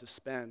I'm about to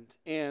spend.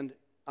 And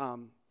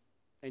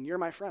you're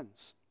my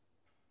friends.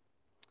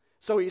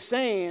 So he's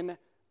saying,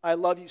 I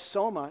love you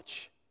so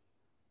much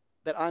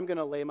that I'm going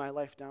to lay my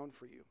life down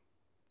for you.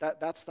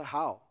 That's the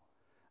how.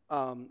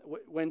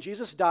 When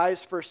Jesus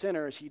dies for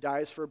sinners, he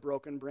dies for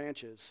broken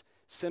branches,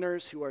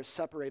 sinners who are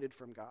separated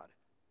from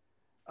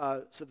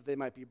God, so that they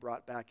might be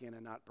brought back in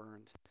and not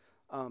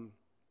burned.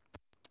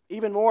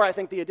 Even more, I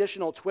think the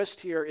additional twist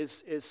here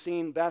is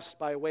seen best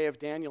by way of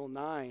Daniel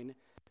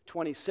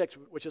 9:26,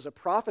 which is a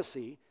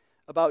prophecy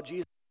about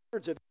Jesus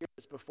hundreds of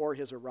years before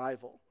his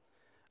arrival.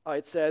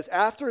 It says,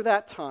 after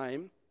that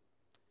time,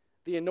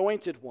 the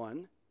anointed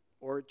one,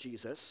 or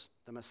Jesus,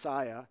 the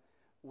Messiah,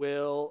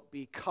 will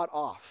be cut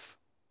off,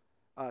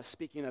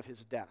 speaking of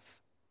his death.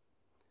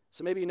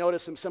 So maybe you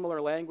notice some similar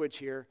language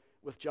here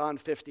with John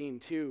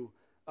 15:2.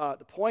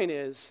 The point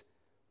is,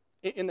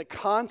 in the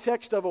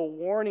context of a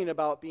warning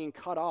about being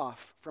cut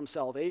off from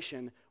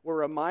salvation, we're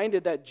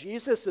reminded that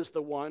Jesus is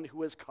the one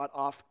who is cut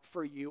off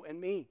for you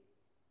and me.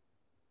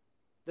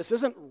 This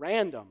isn't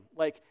random.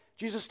 Like,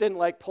 Jesus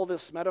didn't pull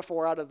this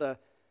metaphor out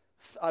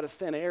of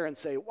thin air and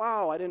say,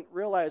 wow, I didn't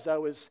realize I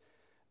was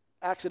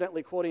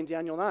accidentally quoting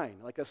Daniel 9.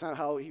 That's not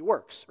how he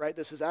works, right?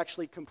 This is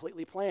actually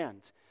completely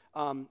planned.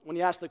 When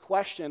you ask the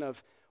question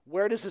of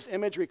where does this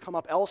imagery come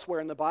up elsewhere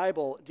in the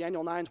Bible,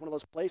 Daniel 9 is one of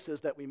those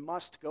places that we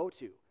must go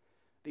to.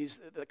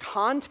 The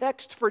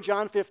context for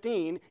John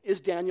 15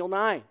 is Daniel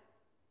 9.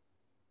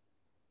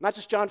 Not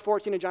just John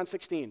 14 and John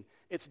 16.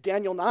 It's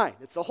Daniel 9.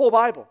 It's the whole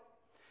Bible.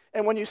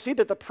 And when you see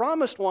that the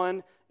promised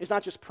one is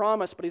not just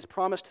promised, but he's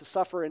promised to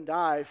suffer and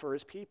die for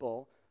his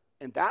people,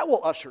 and that will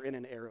usher in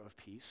an era of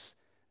peace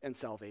and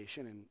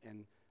salvation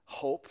and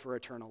hope for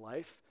eternal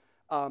life,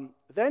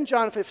 then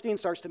John 15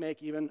 starts to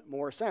make even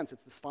more sense.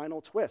 It's this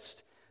final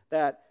twist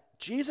that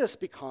Jesus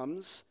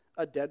becomes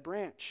a dead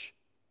branch.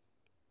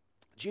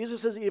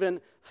 Jesus is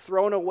even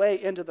thrown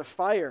away into the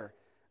fire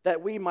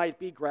that we might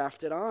be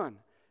grafted on.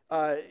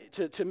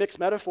 To mix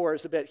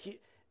metaphors a bit,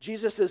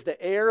 Jesus is the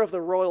heir of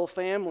the royal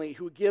family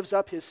who gives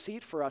up his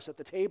seat for us at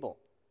the table.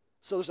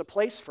 So there's a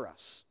place for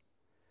us.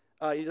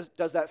 He just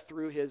does that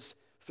through his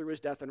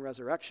death and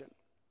resurrection.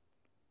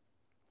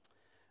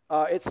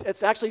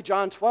 It's actually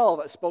John 12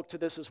 that spoke to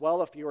this as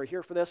well, if you were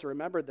here for this or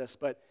remembered this,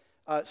 but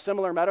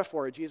similar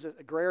metaphor, Jesus,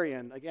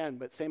 agrarian, again,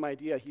 but same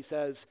idea. He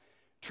says,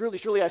 truly,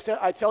 truly,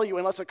 I tell you,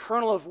 unless a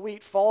kernel of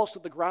wheat falls to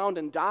the ground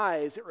and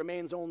dies, it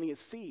remains only a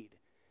seed.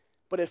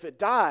 But if it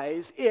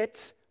dies,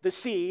 the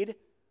seed,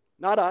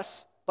 not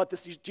us, but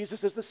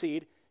Jesus is the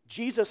seed,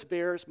 Jesus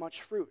bears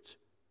much fruit.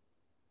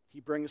 He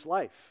brings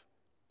life.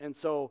 And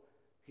so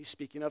he's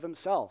speaking of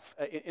himself.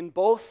 In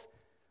both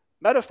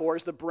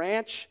metaphors, the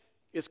branch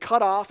is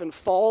cut off and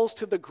falls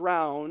to the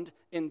ground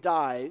and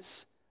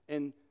dies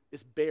and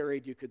is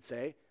buried, you could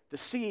say. The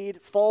seed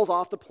falls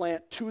off the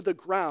plant to the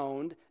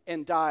ground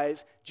and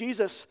dies.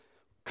 Jesus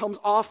comes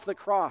off the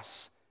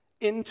cross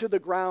into the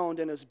ground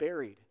and is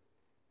buried.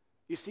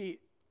 You see,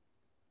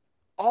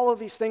 all of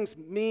these things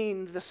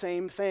mean the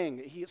same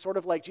thing. Sort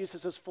of like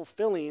Jesus is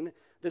fulfilling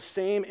the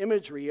same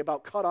imagery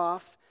about cut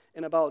off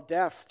and about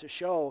death to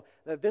show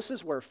that this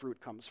is where fruit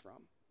comes from.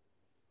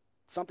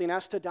 Something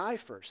has to die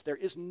first. There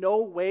is no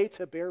way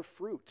to bear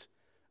fruit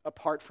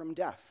apart from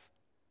death.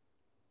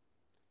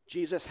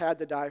 Jesus had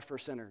to die for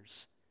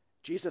sinners.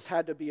 Jesus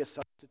had to be a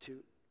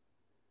substitute.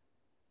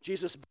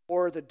 Jesus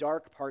bore the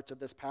dark parts of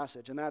this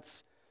passage, and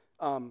that's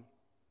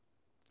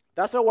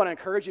what I want to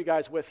encourage you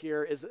guys with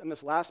here is in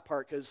this last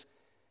part, because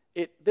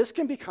this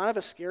can be kind of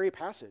a scary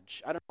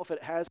passage. I don't know if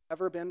it has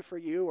ever been for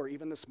you or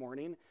even this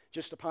morning,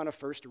 just upon a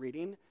first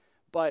reading,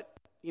 but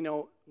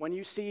when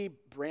you see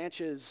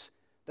branches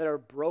that are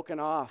broken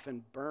off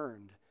and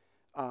burned,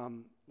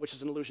 which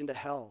is an allusion to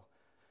hell,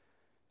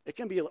 it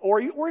can be,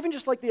 or even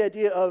just like the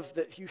idea of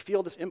that you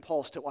feel this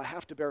impulse to, well, I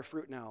have to bear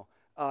fruit now,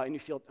 and you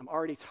feel, I'm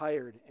already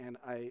tired and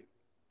I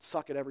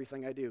suck at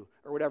everything I do,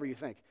 or whatever you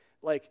think.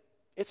 Like,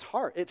 it's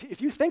hard.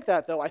 If you think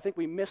that, though, I think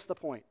we miss the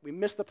point. We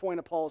miss the point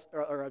of Paul's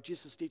or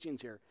Jesus'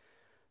 teachings here.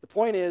 The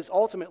point is,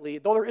 ultimately,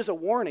 though there is a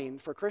warning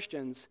for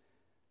Christians,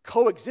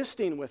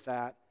 coexisting with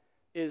that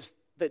is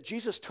that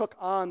Jesus took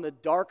on the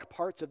dark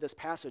parts of this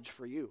passage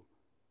for you.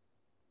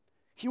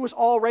 He was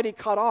already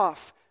cut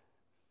off,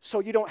 so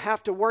you don't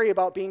have to worry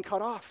about being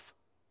cut off.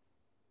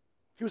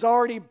 He was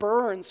already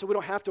burned, so we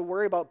don't have to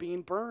worry about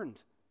being burned.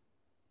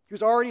 He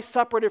was already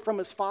separated from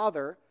his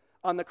Father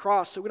on the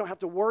cross, so we don't have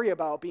to worry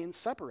about being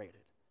separated.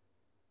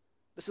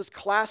 This is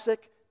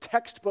classic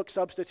textbook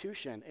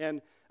substitution.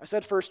 And I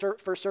said first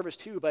service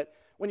too, but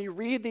when you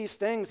read these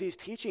things, these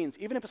teachings,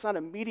 even if it's not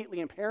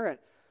immediately apparent,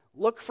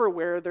 look for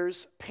where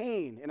there's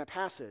pain in a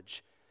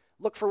passage.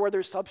 Look for where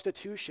there's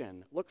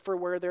substitution. Look for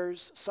where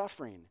there's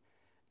suffering.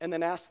 And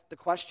then ask the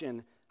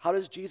question, how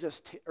does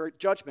Jesus take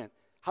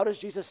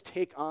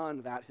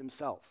on that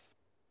himself?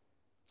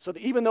 So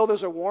that even though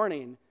there's a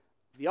warning,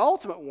 the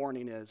ultimate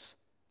warning is,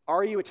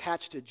 are you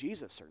attached to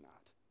Jesus or not?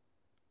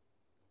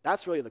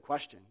 That's really the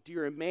question. Do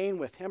you remain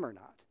with him or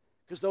not?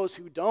 Because those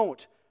who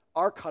don't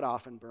are cut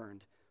off and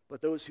burned,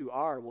 but those who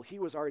are, well, he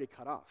was already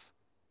cut off.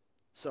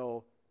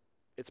 So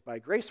it's by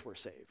grace we're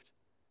saved,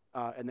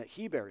 and that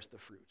he bears the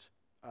fruit,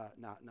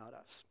 not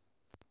us.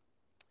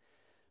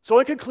 So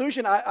in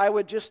conclusion, I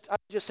would just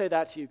say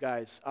that to you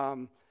guys.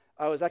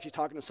 I was actually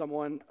talking to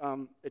someone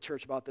at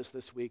church about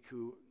this week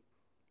who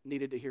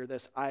needed to hear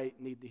this. I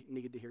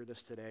needed to hear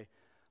this today.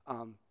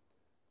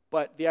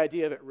 But the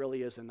idea of it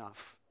really is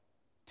enough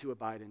to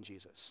abide in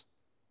Jesus.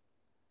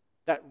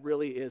 That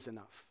really is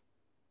enough.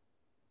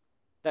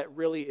 That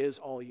really is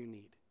all you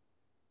need.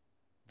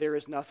 There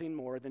is nothing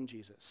more than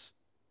Jesus.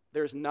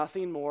 There's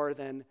nothing more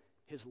than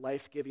his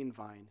life-giving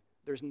vine.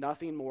 There's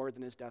nothing more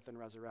than his death and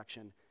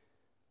resurrection.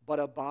 But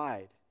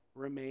abide,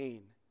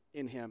 remain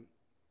in him.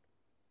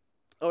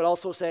 I would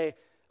also say,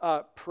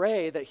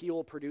 pray that he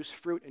will produce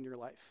fruit in your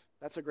life.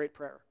 That's a great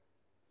prayer.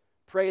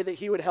 Pray that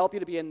he would help you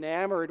to be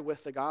enamored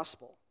with the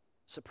gospel,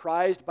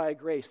 surprised by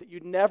grace, that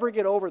you'd never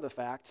get over the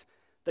fact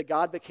that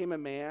God became a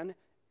man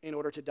in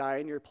order to die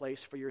in your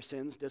place for your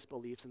sins,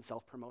 disbeliefs, and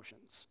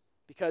self-promotions.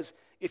 Because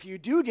if you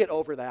do get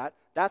over that,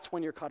 that's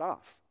when you're cut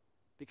off,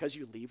 because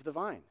you leave the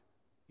vine.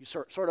 You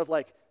sort of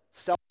like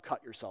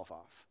self-cut yourself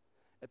off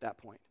at that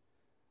point.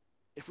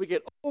 If we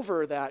get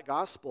over that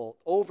gospel,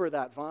 over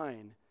that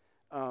vine,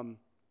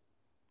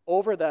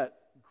 over that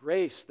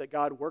grace that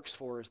God works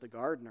for as the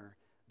gardener,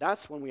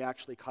 that's when we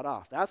actually cut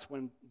off. That's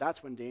when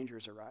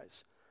dangers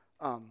arise.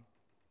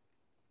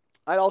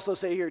 I'd also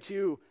say here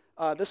too,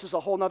 this is a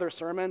whole nother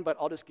sermon, but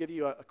I'll just give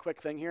you a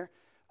quick thing here.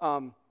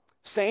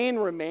 Saying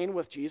remain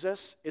with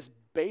Jesus is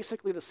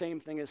basically the same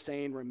thing as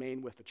saying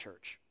remain with the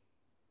church.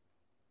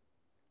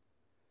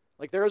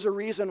 Like, there is a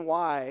reason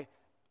why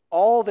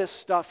all this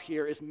stuff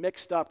here is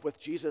mixed up with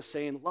Jesus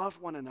saying, love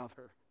one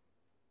another.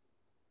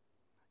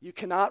 You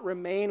cannot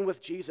remain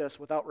with Jesus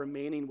without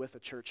remaining with a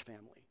church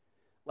family.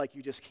 Like,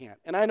 you just can't.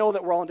 And I know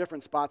that we're all in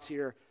different spots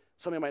here.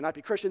 Some of you might not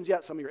be Christians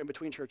yet. Some of you are in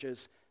between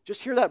churches.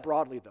 Just hear that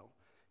broadly, though.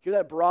 Hear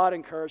that broad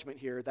encouragement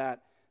here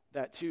that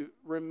to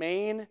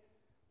remain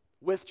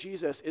with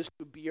Jesus is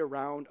to be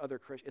around other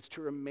Christians. It's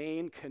to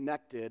remain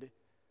connected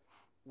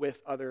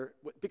with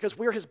because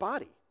we're his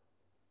body.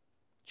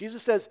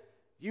 Jesus says,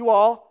 you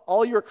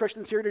all you are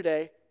Christians here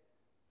today,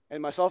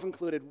 and myself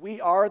included,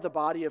 we are the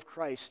body of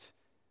Christ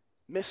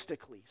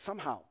mystically,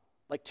 somehow.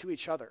 like to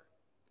each other.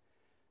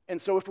 And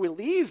so if we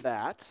leave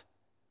that,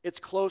 it's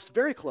close,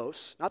 very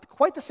close, not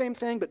quite the same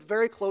thing, but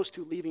very close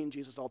to leaving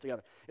Jesus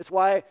altogether. It's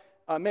why,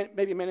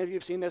 maybe many of you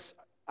have seen this,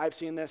 I've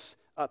seen this,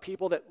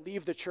 people that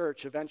leave the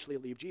church eventually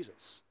leave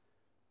Jesus.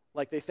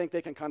 Like they think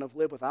they can kind of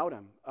live without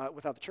him,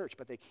 without the church,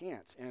 but they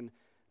can't. And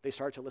they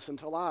start to listen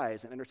to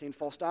lies and entertain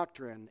false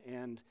doctrine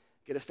and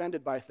get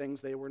offended by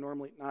things they were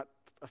normally not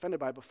offended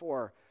by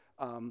before.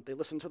 They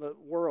listen to the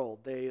world.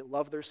 They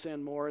love their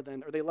sin more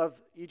than, or they love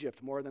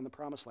Egypt more than the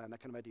promised land,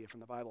 that kind of idea from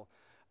the Bible.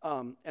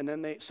 And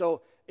then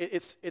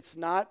that's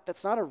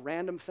not a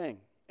random thing.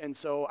 And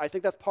so I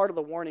think that's part of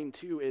the warning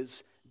too,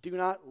 is do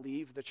not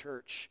leave the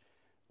church.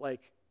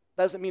 Like,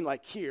 doesn't mean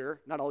like here,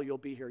 not all you'll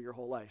be here your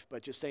whole life,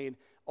 but just saying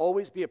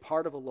always be a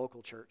part of a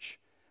local church,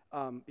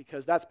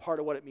 because that's part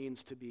of what it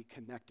means to be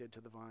connected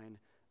to the vine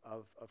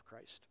of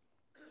Christ.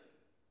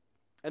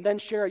 And then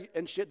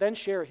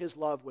share his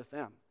love with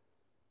them.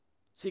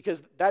 See,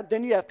 because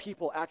then you have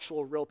people,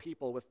 actual real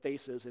people with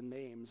faces and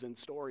names and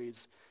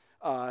stories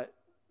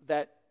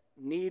that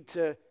need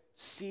to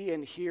see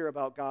and hear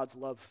about God's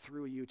love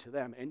through you to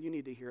them, and you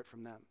need to hear it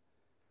from them,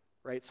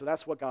 right? So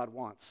that's what God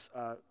wants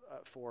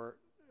for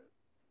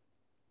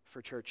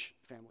church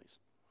families.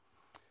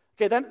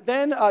 Okay,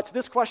 then to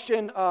this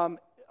question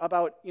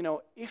about,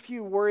 if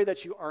you worry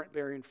that you aren't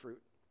bearing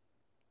fruit.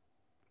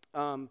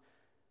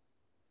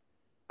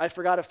 I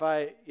forgot if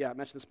I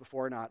mentioned this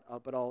before or not,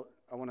 but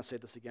I want to say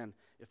this again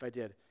if I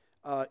did.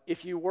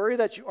 If you worry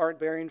that you aren't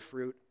bearing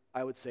fruit,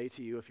 I would say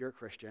to you, if you're a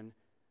Christian,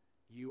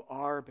 you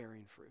are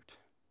bearing fruit.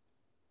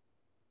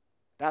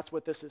 That's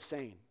what this is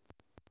saying.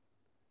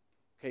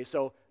 Okay,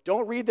 so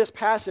don't read this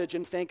passage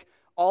and think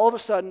all of a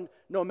sudden,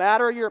 no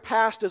matter your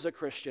past as a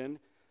Christian,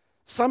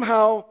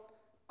 somehow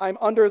I'm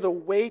under the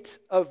weight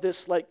of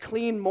this like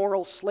clean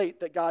moral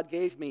slate that God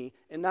gave me,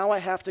 and now I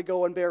have to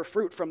go and bear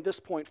fruit from this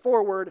point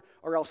forward,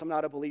 or else I'm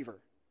not a believer.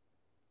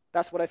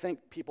 That's what I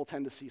think people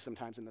tend to see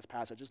sometimes in this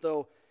passage, as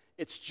though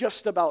it's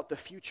just about the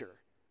future.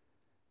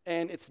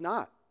 And it's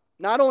not.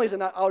 Not only is it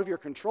not out of your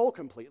control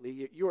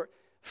completely, your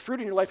fruit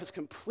in your life is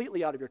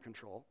completely out of your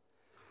control,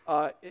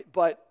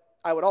 but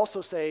I would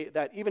also say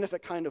that even if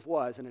it kind of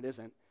was, and it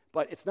isn't,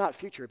 but it's not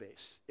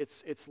future-based.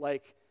 It's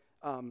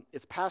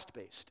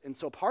past-based. And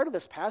so part of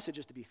this passage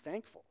is to be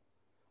thankful,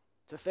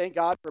 to thank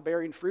God for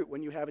bearing fruit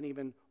when you haven't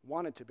even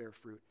wanted to bear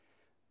fruit.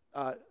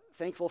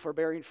 Thankful for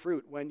bearing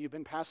fruit when you've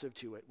been passive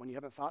to it, when you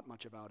haven't thought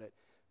much about it.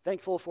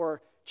 Thankful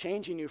for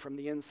changing you from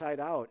the inside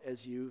out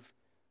as you've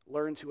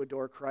learned to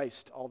adore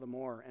Christ all the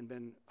more and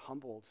been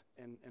humbled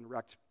and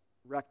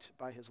wrecked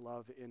by his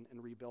love and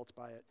rebuilt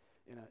by it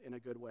in a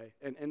good way,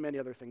 and many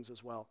other things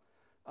as well.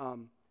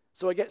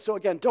 So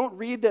again, don't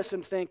read this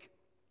and think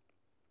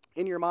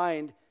in your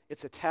mind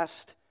it's a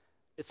test.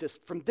 It's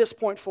just from this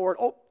point forward,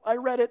 I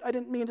read it, I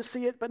didn't mean to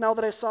see it, but now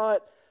that I saw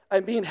it,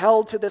 I'm being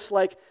held to this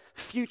like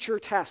future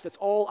test. It's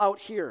all out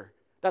here.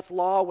 That's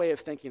law way of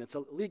thinking. It's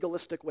a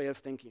legalistic way of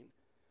thinking.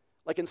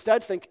 Like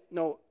instead think,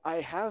 no,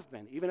 I have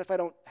been, even if I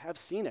don't have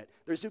seen it.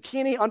 There's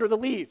zucchini under the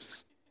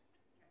leaves.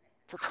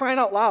 For crying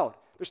out loud.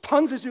 There's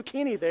tons of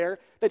zucchini there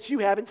that you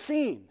haven't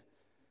seen.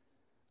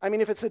 I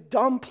mean, if it's a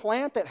dumb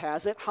plant that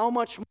has it, how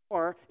much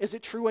more is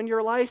it true in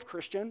your life,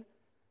 Christian?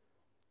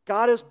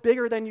 God is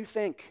bigger than you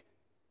think.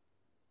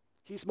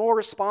 He's more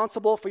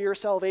responsible for your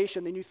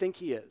salvation than you think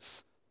he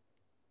is.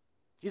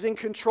 He's in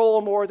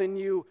control more than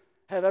you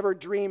have ever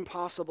dreamed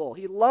possible.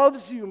 He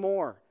loves you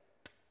more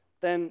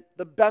than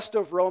the best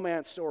of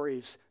romance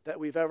stories that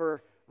we've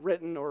ever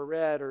written or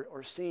read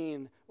or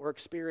seen or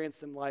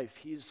experienced in life.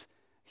 He's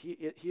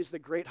the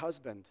great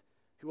husband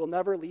who will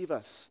never leave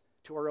us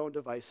to our own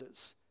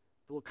devices,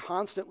 who will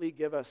constantly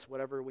give us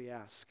whatever we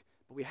ask.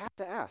 But we have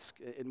to ask,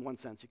 in one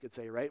sense, you could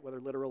say, right? Whether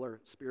literal or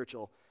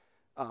spiritual.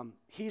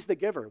 He's the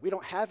giver. We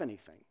don't have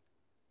anything.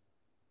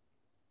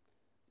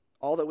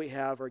 All that we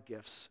have are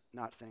gifts,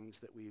 not things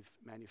that we've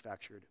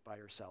manufactured by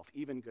ourselves,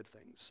 even good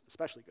things,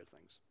 especially good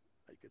things,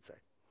 you could say.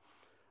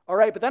 All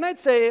right, but then I'd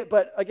say,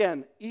 but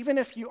again, even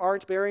if you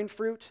aren't bearing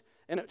fruit,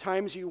 and at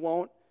times you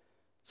won't,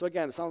 so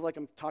again, it sounds like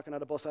I'm talking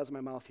out of both sides of my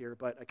mouth here,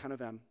 but I kind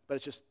of am,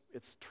 but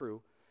it's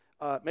true.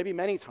 Maybe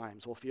many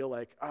times we'll feel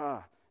like,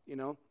 I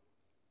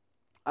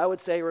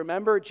would say,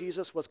 remember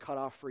Jesus was cut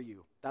off for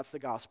you. That's the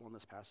gospel in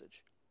this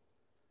passage.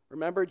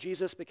 Remember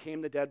Jesus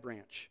became the dead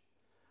branch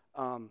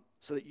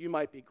so that you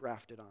might be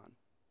grafted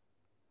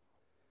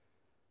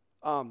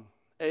on.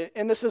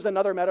 And this is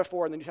another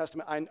metaphor in the New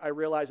Testament. I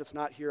realize it's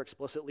not here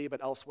explicitly,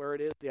 but elsewhere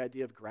it is, the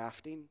idea of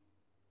grafting.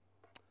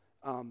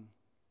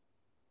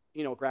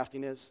 You know what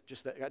grafting is?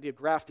 Just the idea of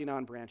grafting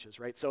on branches,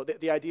 right? So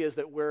the idea is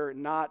that we're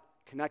not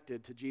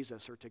connected to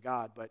Jesus or to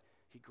God, but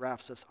he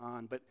grafts us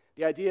on. But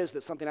the idea is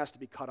that something has to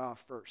be cut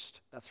off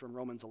first. That's from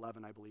Romans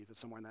 11, I believe. It's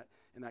somewhere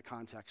in that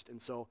context.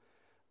 And so,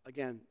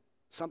 again,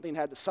 something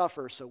had to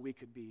suffer so we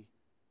could be.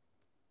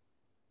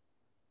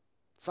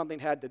 Something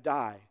had to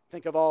die.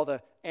 Think of all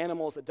the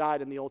animals that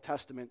died in the Old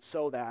Testament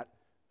so that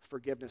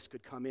forgiveness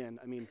could come in.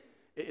 I mean,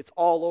 it's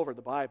all over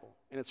the Bible,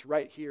 and it's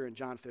right here in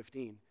John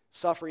 15.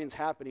 Suffering's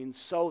happening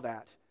so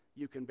that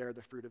you can bear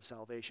the fruit of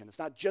salvation. It's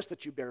not just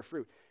that you bear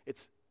fruit.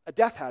 It's a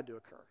death had to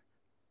occur.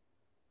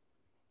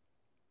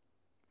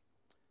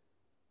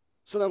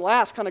 So then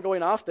last, kind of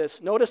going off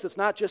this, notice it's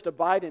not just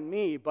abide in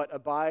me, but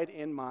abide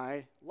in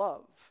my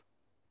love.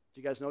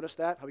 Do you guys notice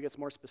that? How he gets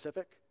more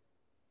specific?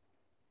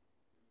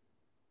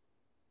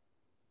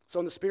 So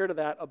in the spirit of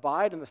that,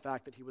 abide in the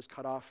fact that he was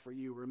cut off for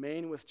you.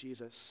 Remain with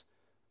Jesus.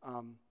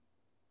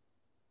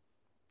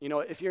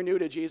 If you're new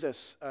to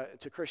Jesus,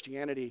 to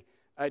Christianity,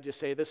 I'd just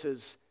say this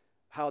is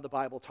how the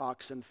Bible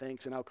talks and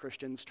thinks, and how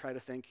Christians try to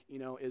think,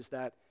 is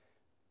that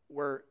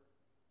we're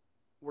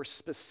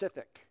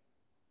specific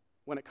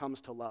when it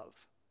comes to love.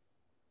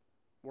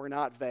 We're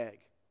not vague.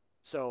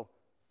 So,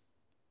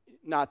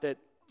 not that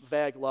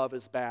vague love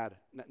is bad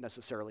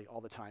necessarily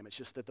all the time. It's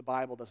just that the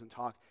Bible doesn't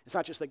talk. It's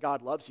not just that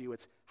God loves you,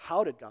 it's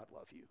how did God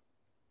love you?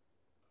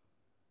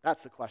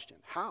 That's the question.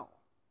 How?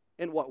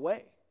 In what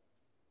way?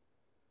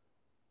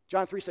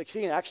 John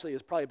 3:16 actually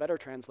is probably better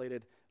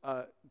translated.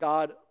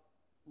 God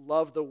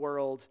loved the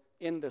world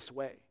in this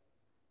way.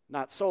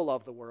 Not so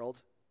loved the world,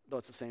 though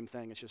it's the same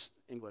thing, it's just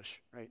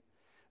English, right?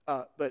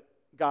 But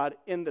God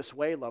in this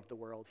way loved the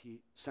world.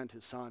 He sent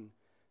his son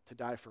to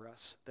die for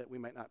us, that we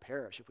might not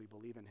perish if we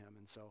believe in him.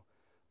 And so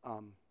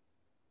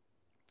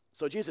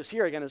Jesus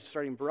here again is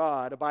starting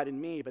broad, abide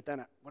in me, but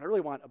then what I really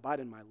want,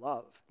 abide in my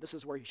love. This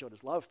is where he showed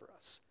his love for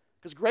us.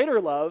 Because greater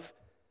love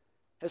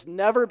has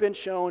never been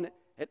shown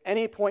at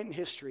any point in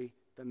history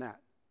than that.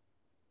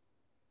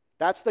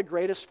 That's the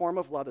greatest form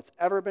of love that's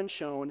ever been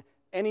shown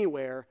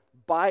anywhere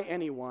by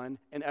anyone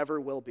and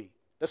ever will be.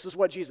 This is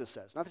what Jesus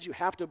says. Not that you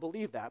have to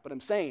believe that, but I'm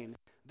saying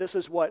this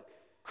is what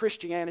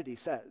Christianity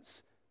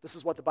says. This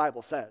is what the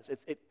Bible says.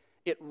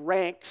 It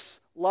ranks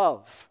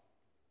love.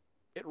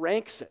 It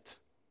ranks it.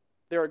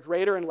 There are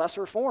greater and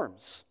lesser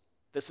forms.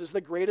 This is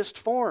the greatest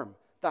form,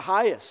 the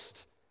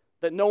highest,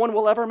 that no one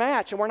will ever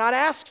match, and we're not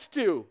asked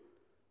to.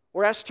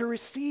 We're asked to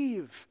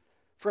receive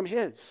from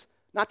his,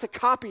 not to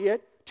copy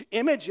it, to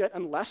image it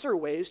in lesser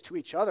ways to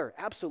each other,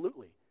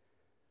 absolutely.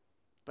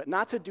 But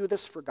not to do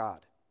this for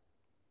God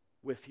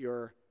with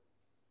your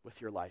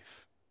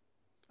life.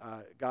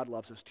 God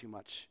loves us too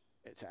much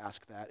to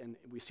ask that, and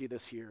we see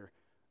this here.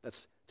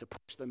 That's to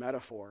push the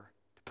metaphor,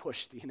 to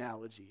push the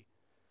analogy.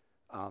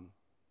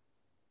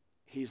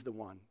 He's the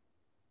one.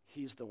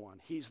 He's the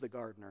one. He's the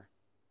gardener.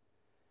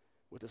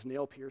 With his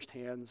nail-pierced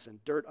hands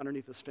and dirt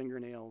underneath his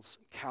fingernails,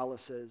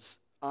 calluses,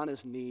 on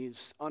his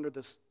knees,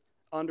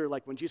 under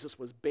like when Jesus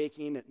was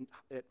baking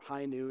at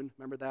high noon.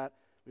 Remember that?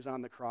 He was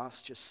on the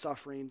cross, just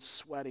suffering,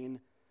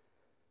 sweating,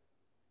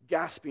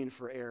 gasping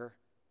for air.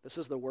 This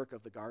is the work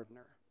of the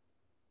gardener.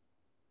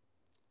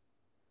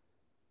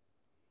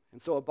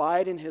 And so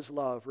abide in his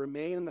love.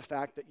 Remain in the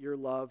fact that you're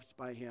loved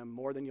by him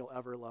more than you'll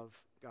ever love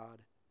God.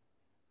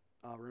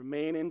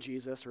 Remain in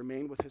Jesus.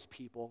 Remain with his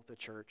people, the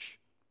church,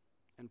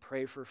 and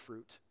pray for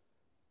fruit.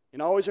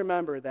 And always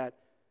remember that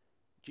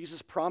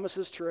Jesus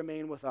promises to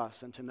remain with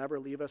us and to never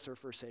leave us or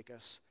forsake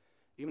us,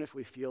 even if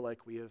we feel like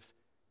we're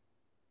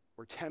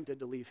tempted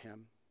to leave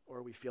him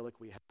or we feel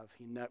like we have.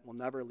 He will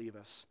never leave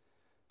us.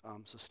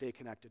 So stay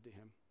connected to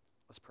him.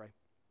 Let's pray.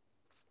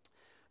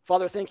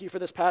 Father, thank you for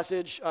this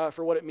passage,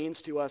 for what it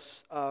means to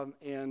us,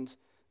 and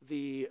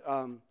the,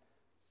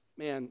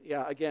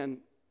 again,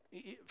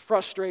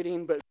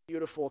 frustrating but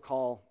beautiful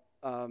call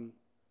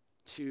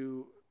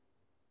to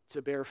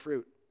bear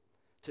fruit,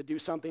 to do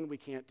something we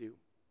can't do.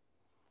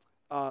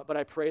 But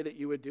I pray that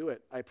you would do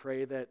it. I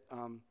pray that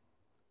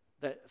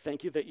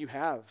thank you that you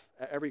have.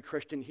 Every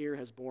Christian here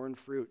has borne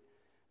fruit,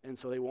 and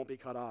so they won't be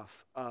cut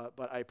off.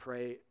 But I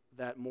pray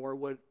that more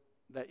would,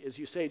 that as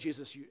you say,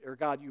 Jesus, or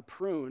God, you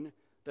prune,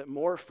 that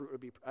more fruit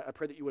would be, I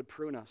pray that you would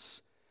prune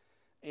us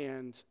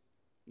and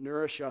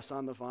nourish us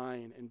on the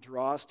vine and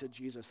draw us to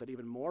Jesus, that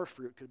even more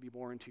fruit could be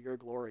born to your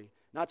glory,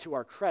 not to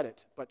our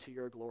credit, but to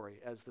your glory,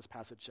 as this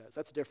passage says.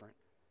 That's different.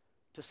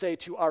 To say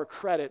to our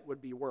credit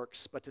would be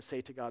works, but to say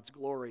to God's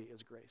glory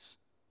is grace.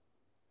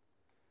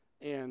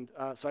 And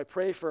so I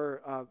pray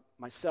for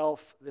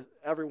myself,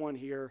 everyone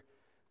here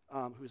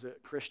who's a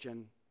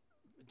Christian,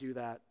 do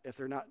that. If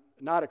they're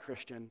not a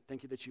Christian,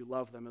 thank you that you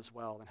love them as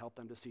well and help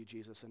them to see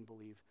Jesus and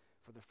believe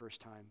for the first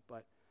time.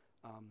 But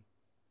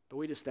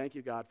we just thank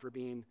you, God,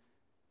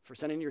 for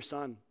sending your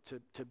son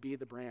to be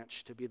the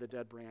branch, to be the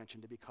dead branch,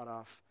 and to be cut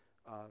off,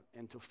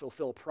 and to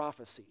fulfill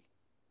prophecy.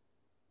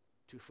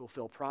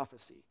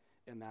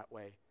 In that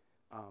way,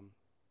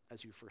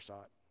 as you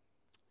foresaw it.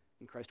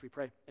 In Christ we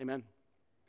pray. Amen.